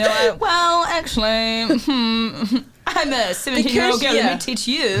heck? And you're like, well, actually, I'm a 17-year-old girl. Let me teach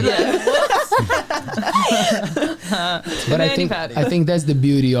you. But I think that's the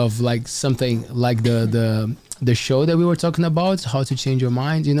beauty of like something like the the show that we were talking about, How to Change Your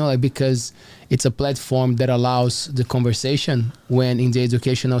Mind, you know, like, because it's a platform that allows the conversation, when in the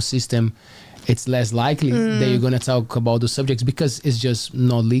educational system it's less likely that you're going to talk about those subjects because it's just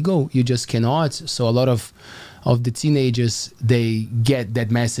not legal. You just cannot. So a lot of the teenagers, they get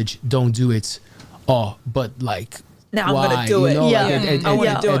that message, don't do it. Oh, but like, Now why? I'm going to do it. know, Yeah. like, I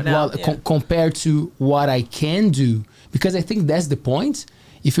want to do it now. well, compared to what I can do, because I think that's the point.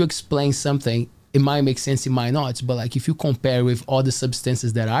 If you explain something, it might make sense, it might not. But like, if you compare with all the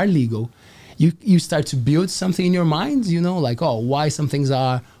substances that are legal, you start to build something in your mind, you know, like, oh, why some things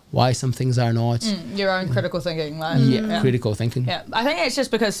are not. Your own critical thinking, like critical thinking. Yeah, I think it's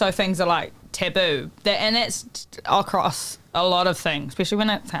just because things are like taboo, and it's across a lot of things, especially when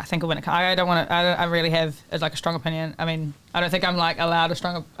I really have like a strong opinion. I mean, I don't think I'm like allowed a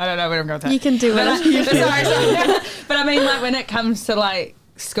strong. I don't know where I'm going with that. You can do it. Sorry. But I mean, like when it comes to like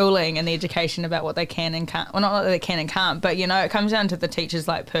schooling and the education about what they can and can't. Well, not that they can and can't, but you know, it comes down to the teacher's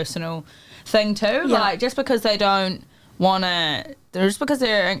like personal thing too. Yeah. Like just because they don't want to. Just because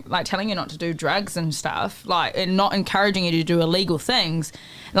they're like telling you not to do drugs and stuff, like, and not encouraging you to do illegal things,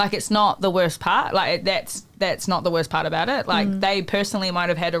 like, it's not the worst part. Like, that's not the worst part about it. Like, they personally might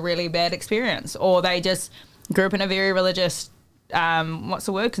have had a really bad experience, or they just grew up in a very religious,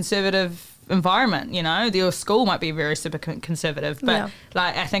 conservative environment. You know, your school might be very super conservative, but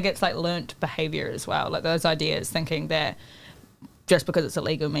like, I think it's like learnt behaviour as well. Like those ideas, thinking that just because it's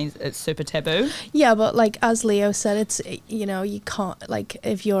illegal means it's super taboo. Yeah, but like as Leo said, it's, you know, you can't, like,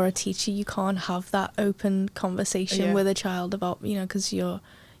 if you're a teacher, you can't have that open conversation with a child about, you know, because you're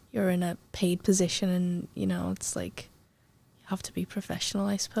in a paid position, and you know, it's like you have to be professional,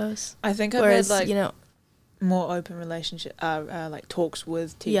 I suppose. I think I've had like, you know, more open relationship like talks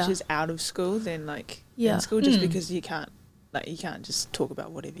with teachers out of school than like in school, just because you can't just talk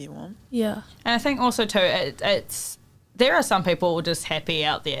about whatever you want. And I think also too, it's there are some people just happy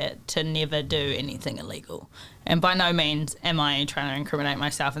out there to never do anything illegal. And by no means am I trying to incriminate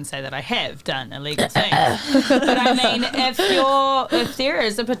myself and say that I have done illegal things. But I mean, if there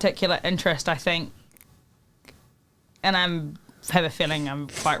is a particular interest, I think, and I have a feeling I'm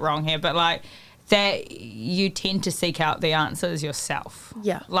quite wrong here, but like that you tend to seek out the answers yourself.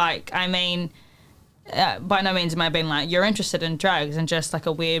 Yeah. Like, I mean, by no means am I being like, you're interested in drugs and just like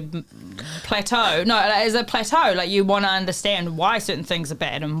a weird plateau. No, as a plateau, like you want to understand why certain things are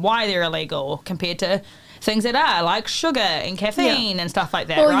bad and why they're illegal compared to things that are like sugar and caffeine and stuff like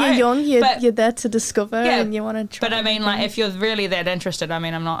that, well, right? You're young, you're there to discover and you want to try. But I mean, like, if you're really that interested, I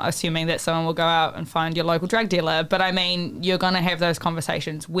mean, I'm not assuming that someone will go out and find your local drug dealer, but I mean, you're going to have those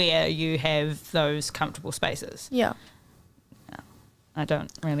conversations where you have those comfortable spaces. Yeah. I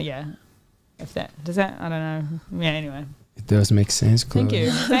don't really, if that, does that, I don't know. Yeah, anyway. It does make sense, Chloe. Thank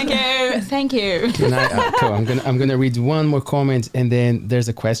you. Thank you. Thank you. Can I, cool. I'm gonna read one more comment and then there's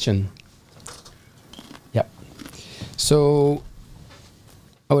a question. Yep. So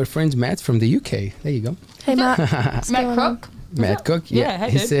our friend Matt from the UK. There you go. Hey Matt. Matt Cook. Matt Cook. Yeah.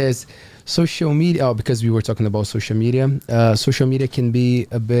 He says social media. Oh, because we were talking about social media. Social media can be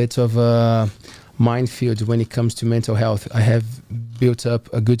a bit of a minefield when it comes to mental health. I have built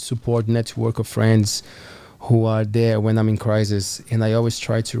up a good support network of friends who are there when I'm in crisis, and I always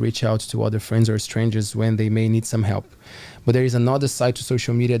try to reach out to other friends or strangers when they may need some help. But there is another side to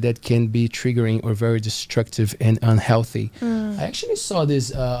social media that can be triggering or very destructive and unhealthy. I actually saw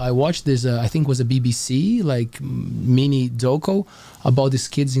this, I watched this, I think it was a BBC, like mini doco about these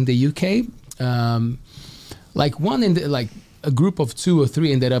kids in the UK. Like one in the, like a group of 2 or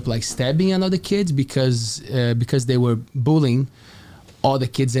 3 ended up like stabbing another kid because they were bullying all the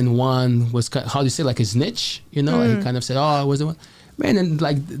kids, and one was, how do you say, like a snitch, you know? He kind of said, oh, I was the one. Man, and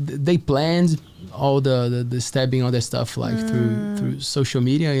like they planned all the stabbing, all that stuff, like through social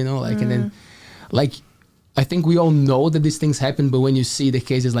media, you know, like, and then like, I think we all know that these things happen, but when you see the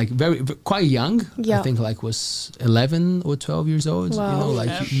cases, like quite young, I think like was 11 or 12 years old, you know,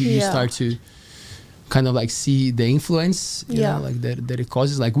 like you start to kind of like see the influence, you know, like that it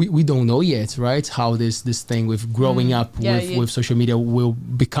causes. Like we don't know yet, right, how this thing with growing up with social media will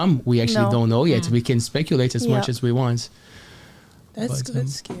become. We actually don't know yet. We can speculate as much as we want. That's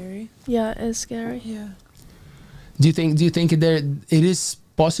scary. Yeah, it's scary. Yeah. Do you think it is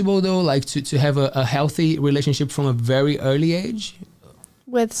possible though, like to have a healthy relationship from a very early age?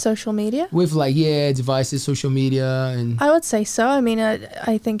 With social media? With like, devices, social media, and I would say so. I mean,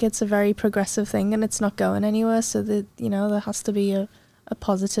 I think it's a very progressive thing and it's not going anywhere. So that, you know, there has to be a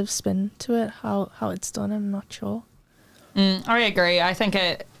positive spin to it. How it's done, I'm not sure. I agree. I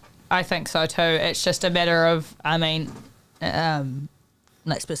think so too. It's just a matter of, I mean,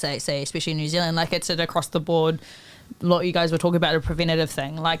 let's say, especially in New Zealand, like it's an across the board, what you guys were talking about, a preventative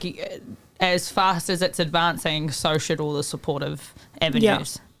thing. Like as fast as it's advancing, so should all the supportive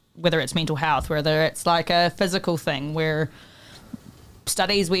avenues, whether it's mental health, whether it's like a physical thing where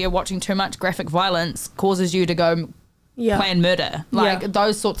studies where you're watching too much graphic violence causes you to go plan murder. Like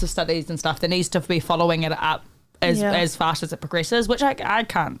those sorts of studies and stuff, there needs to be following it up as fast as it progresses, which I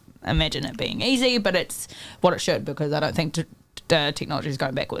can't imagine it being easy, but it's what it should, because I don't think technology is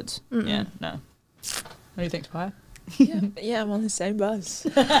going backwards. Yeah, no. What do you think, Paea? Yeah, I'm on the same bus.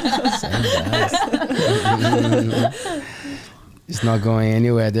 Same bus. It's not going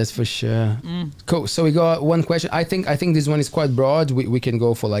anywhere, that's for sure. Cool. So we got one question. I think this one is quite broad. We can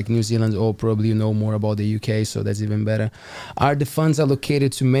go for like New Zealand, or probably you know more about the UK, so that's even better. Are the funds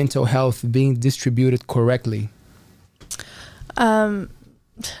allocated to mental health being distributed correctly? I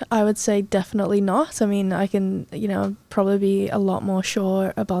would say definitely not. I mean, I can, probably be a lot more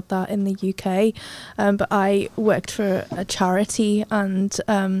sure about that in the UK. But I worked for a charity, and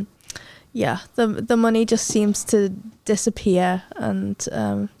the money just seems to disappear, and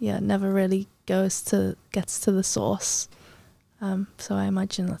never really gets to the source. So I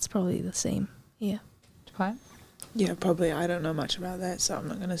imagine that's probably the same here. Paea? Yeah, probably. I don't know much about that, so I'm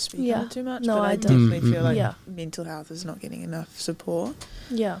not going to speak on it too much. No, but I I don't. definitely feel like mental health is not getting enough support.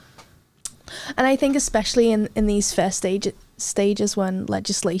 Yeah. And I think especially in these first stages when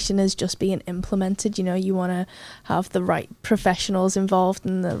legislation is just being implemented, you want to have the right professionals involved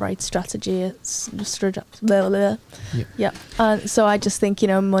and the right strategy. So I just think,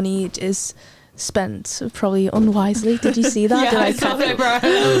 money is spent probably unwisely. Did you see that? I saw that, bro.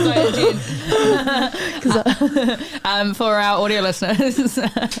 For our audio listeners,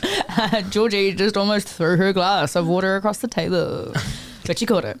 Georgie just almost threw her glass of water across the table, but she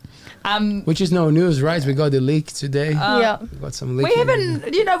caught it. Which is no news, right? We got the leak today. We got some leak. We haven't,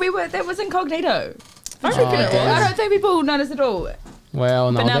 that was incognito. I don't think people notice at all.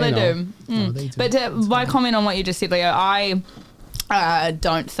 Well, but now they do. No, they do. But my comment on what you just said, Leo, I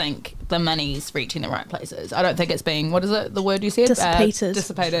don't think the money's reaching the right places. I don't think it's being, what is it, the word you said? Dissipated.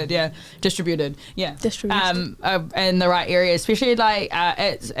 Distributed, Distributed. in the right areas, especially like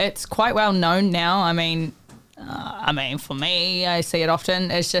it's quite well known now. I mean, for me, I see it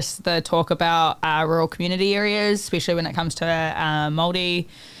often. It's just the talk about rural community areas, especially when it comes to Māori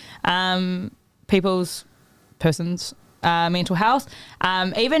persons' mental health.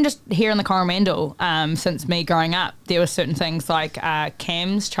 Even just here in the Coromandel, since me growing up, there were certain things like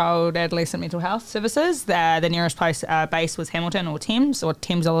CAMS, Child Adolescent Mental Health Services. The nearest place base was Hamilton or Thames a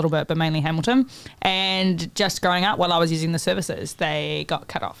little bit, but mainly Hamilton. And just growing up, while I was using the services, they got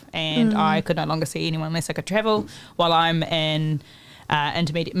cut off, and I could no longer see anyone unless I could travel while I'm in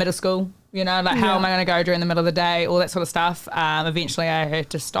intermediate middle school. How am I going to go during the middle of the day, all that sort of stuff. Eventually I had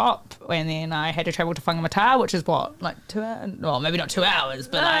to stop, and then I had to travel to Whangamata, which is like 2 hours, well, maybe not 2 hours,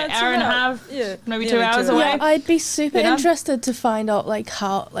 but like hour and a half, maybe 2 hours away. Yeah, I'd be super interested to find out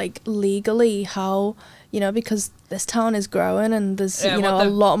how legally how, because this town is growing and there's, a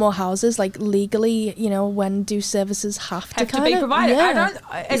lot more houses, like legally, when do services have to be provided? Yeah.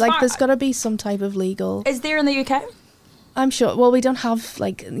 There's got to be some type of legal. Is there in the UK? I'm sure. Well, we don't have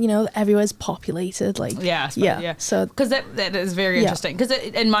everywhere's populated. So because that is very interesting. Because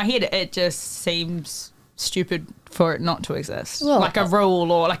in my head, it just seems stupid for it not to exist, like a rule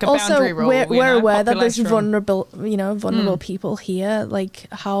or like a boundary rule. We're aware that there's vulnerable people here. Like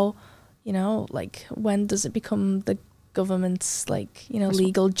how, when does it become the government's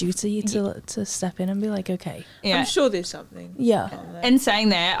legal duty to step in and be like, okay? Yeah. I'm sure there's something. Yeah. In saying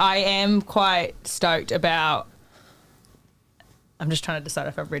that, I am quite stoked about. I'm just trying to decide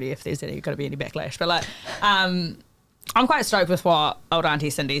if I'm ready, if there's got to be any backlash. But I'm quite stoked with what old Auntie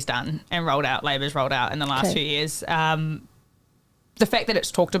Cindy's done and Labour's rolled out in the last few years. The fact that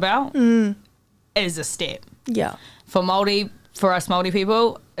it's talked about is a step. Yeah. For us Māori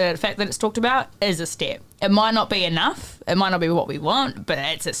people, the fact that it's talked about is a step. It might not be enough. It might not be what we want, but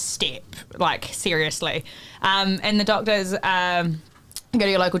it's a step. Like, seriously. And the doctors. Go to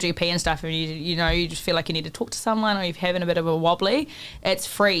your local GP and stuff, and you just feel like you need to talk to someone, or you're having a bit of a wobbly. It's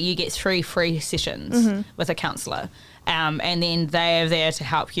free. You get 3 free sessions with a counsellor, and then they are there to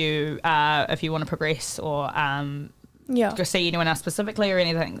help you if you want to progress or go see anyone else specifically or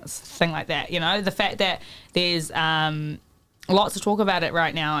anything like that. The fact that there's lots of talk about it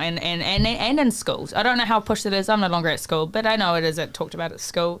right now, and in schools. I don't know how pushed it is. I'm no longer at school, but I know it is talked about at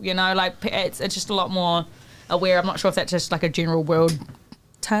school. It's just a lot more aware. I'm not sure if that's just like a general world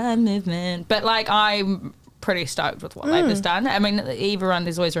time movement, but I'm pretty stoked with what Labour's done. I mean, everyone,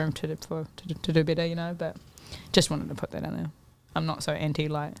 there's always room to do better, but just wanted to put that in there. I'm not so anti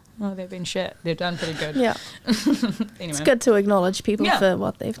like, oh, they've been shit. They've done pretty good. Yeah. Anyway. It's good to acknowledge people Yeah. for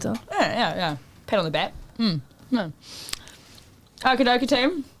what they've done. Yeah. Pat on the back. No. Okie dokie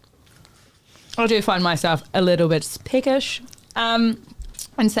team. I do find myself a little bit peckish.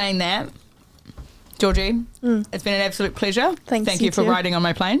 In saying that, Georgie, it's been an absolute pleasure. Thanks, Thank you you for too. riding on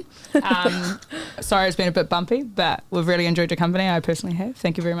my plane. Sorry it's been a bit bumpy, but we've really enjoyed your company. I personally have.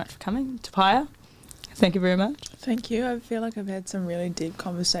 Thank you very much for coming to Paea. Thank you very much. Thank you. I feel like I've had some really deep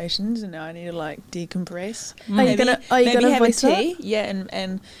conversations, and now I need to like decompress. Are you gonna have voice a that? tea? Yeah,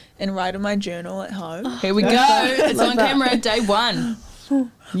 and write in my journal at home. Here we go. It's Love on that. camera, day one.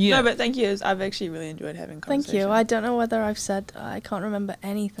 Yeah. No, but thank you. I've actually really enjoyed having Thank conversations. you. I don't know whether I've said, I can't remember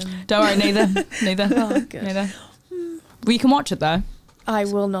anything. Don't worry, neither. Oh, good. Neither. Well, you can watch it though. I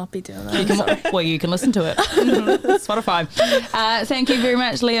will not be doing that. You I'm can, sorry. well, you can listen to it. Spotify. Thank you very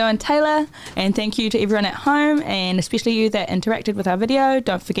much, Leo and Taylor. And thank you to everyone at home, and especially you that interacted with our video.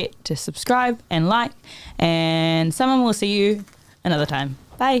 Don't forget to subscribe and like. And someone will see you another time.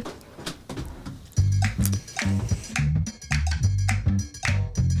 Bye.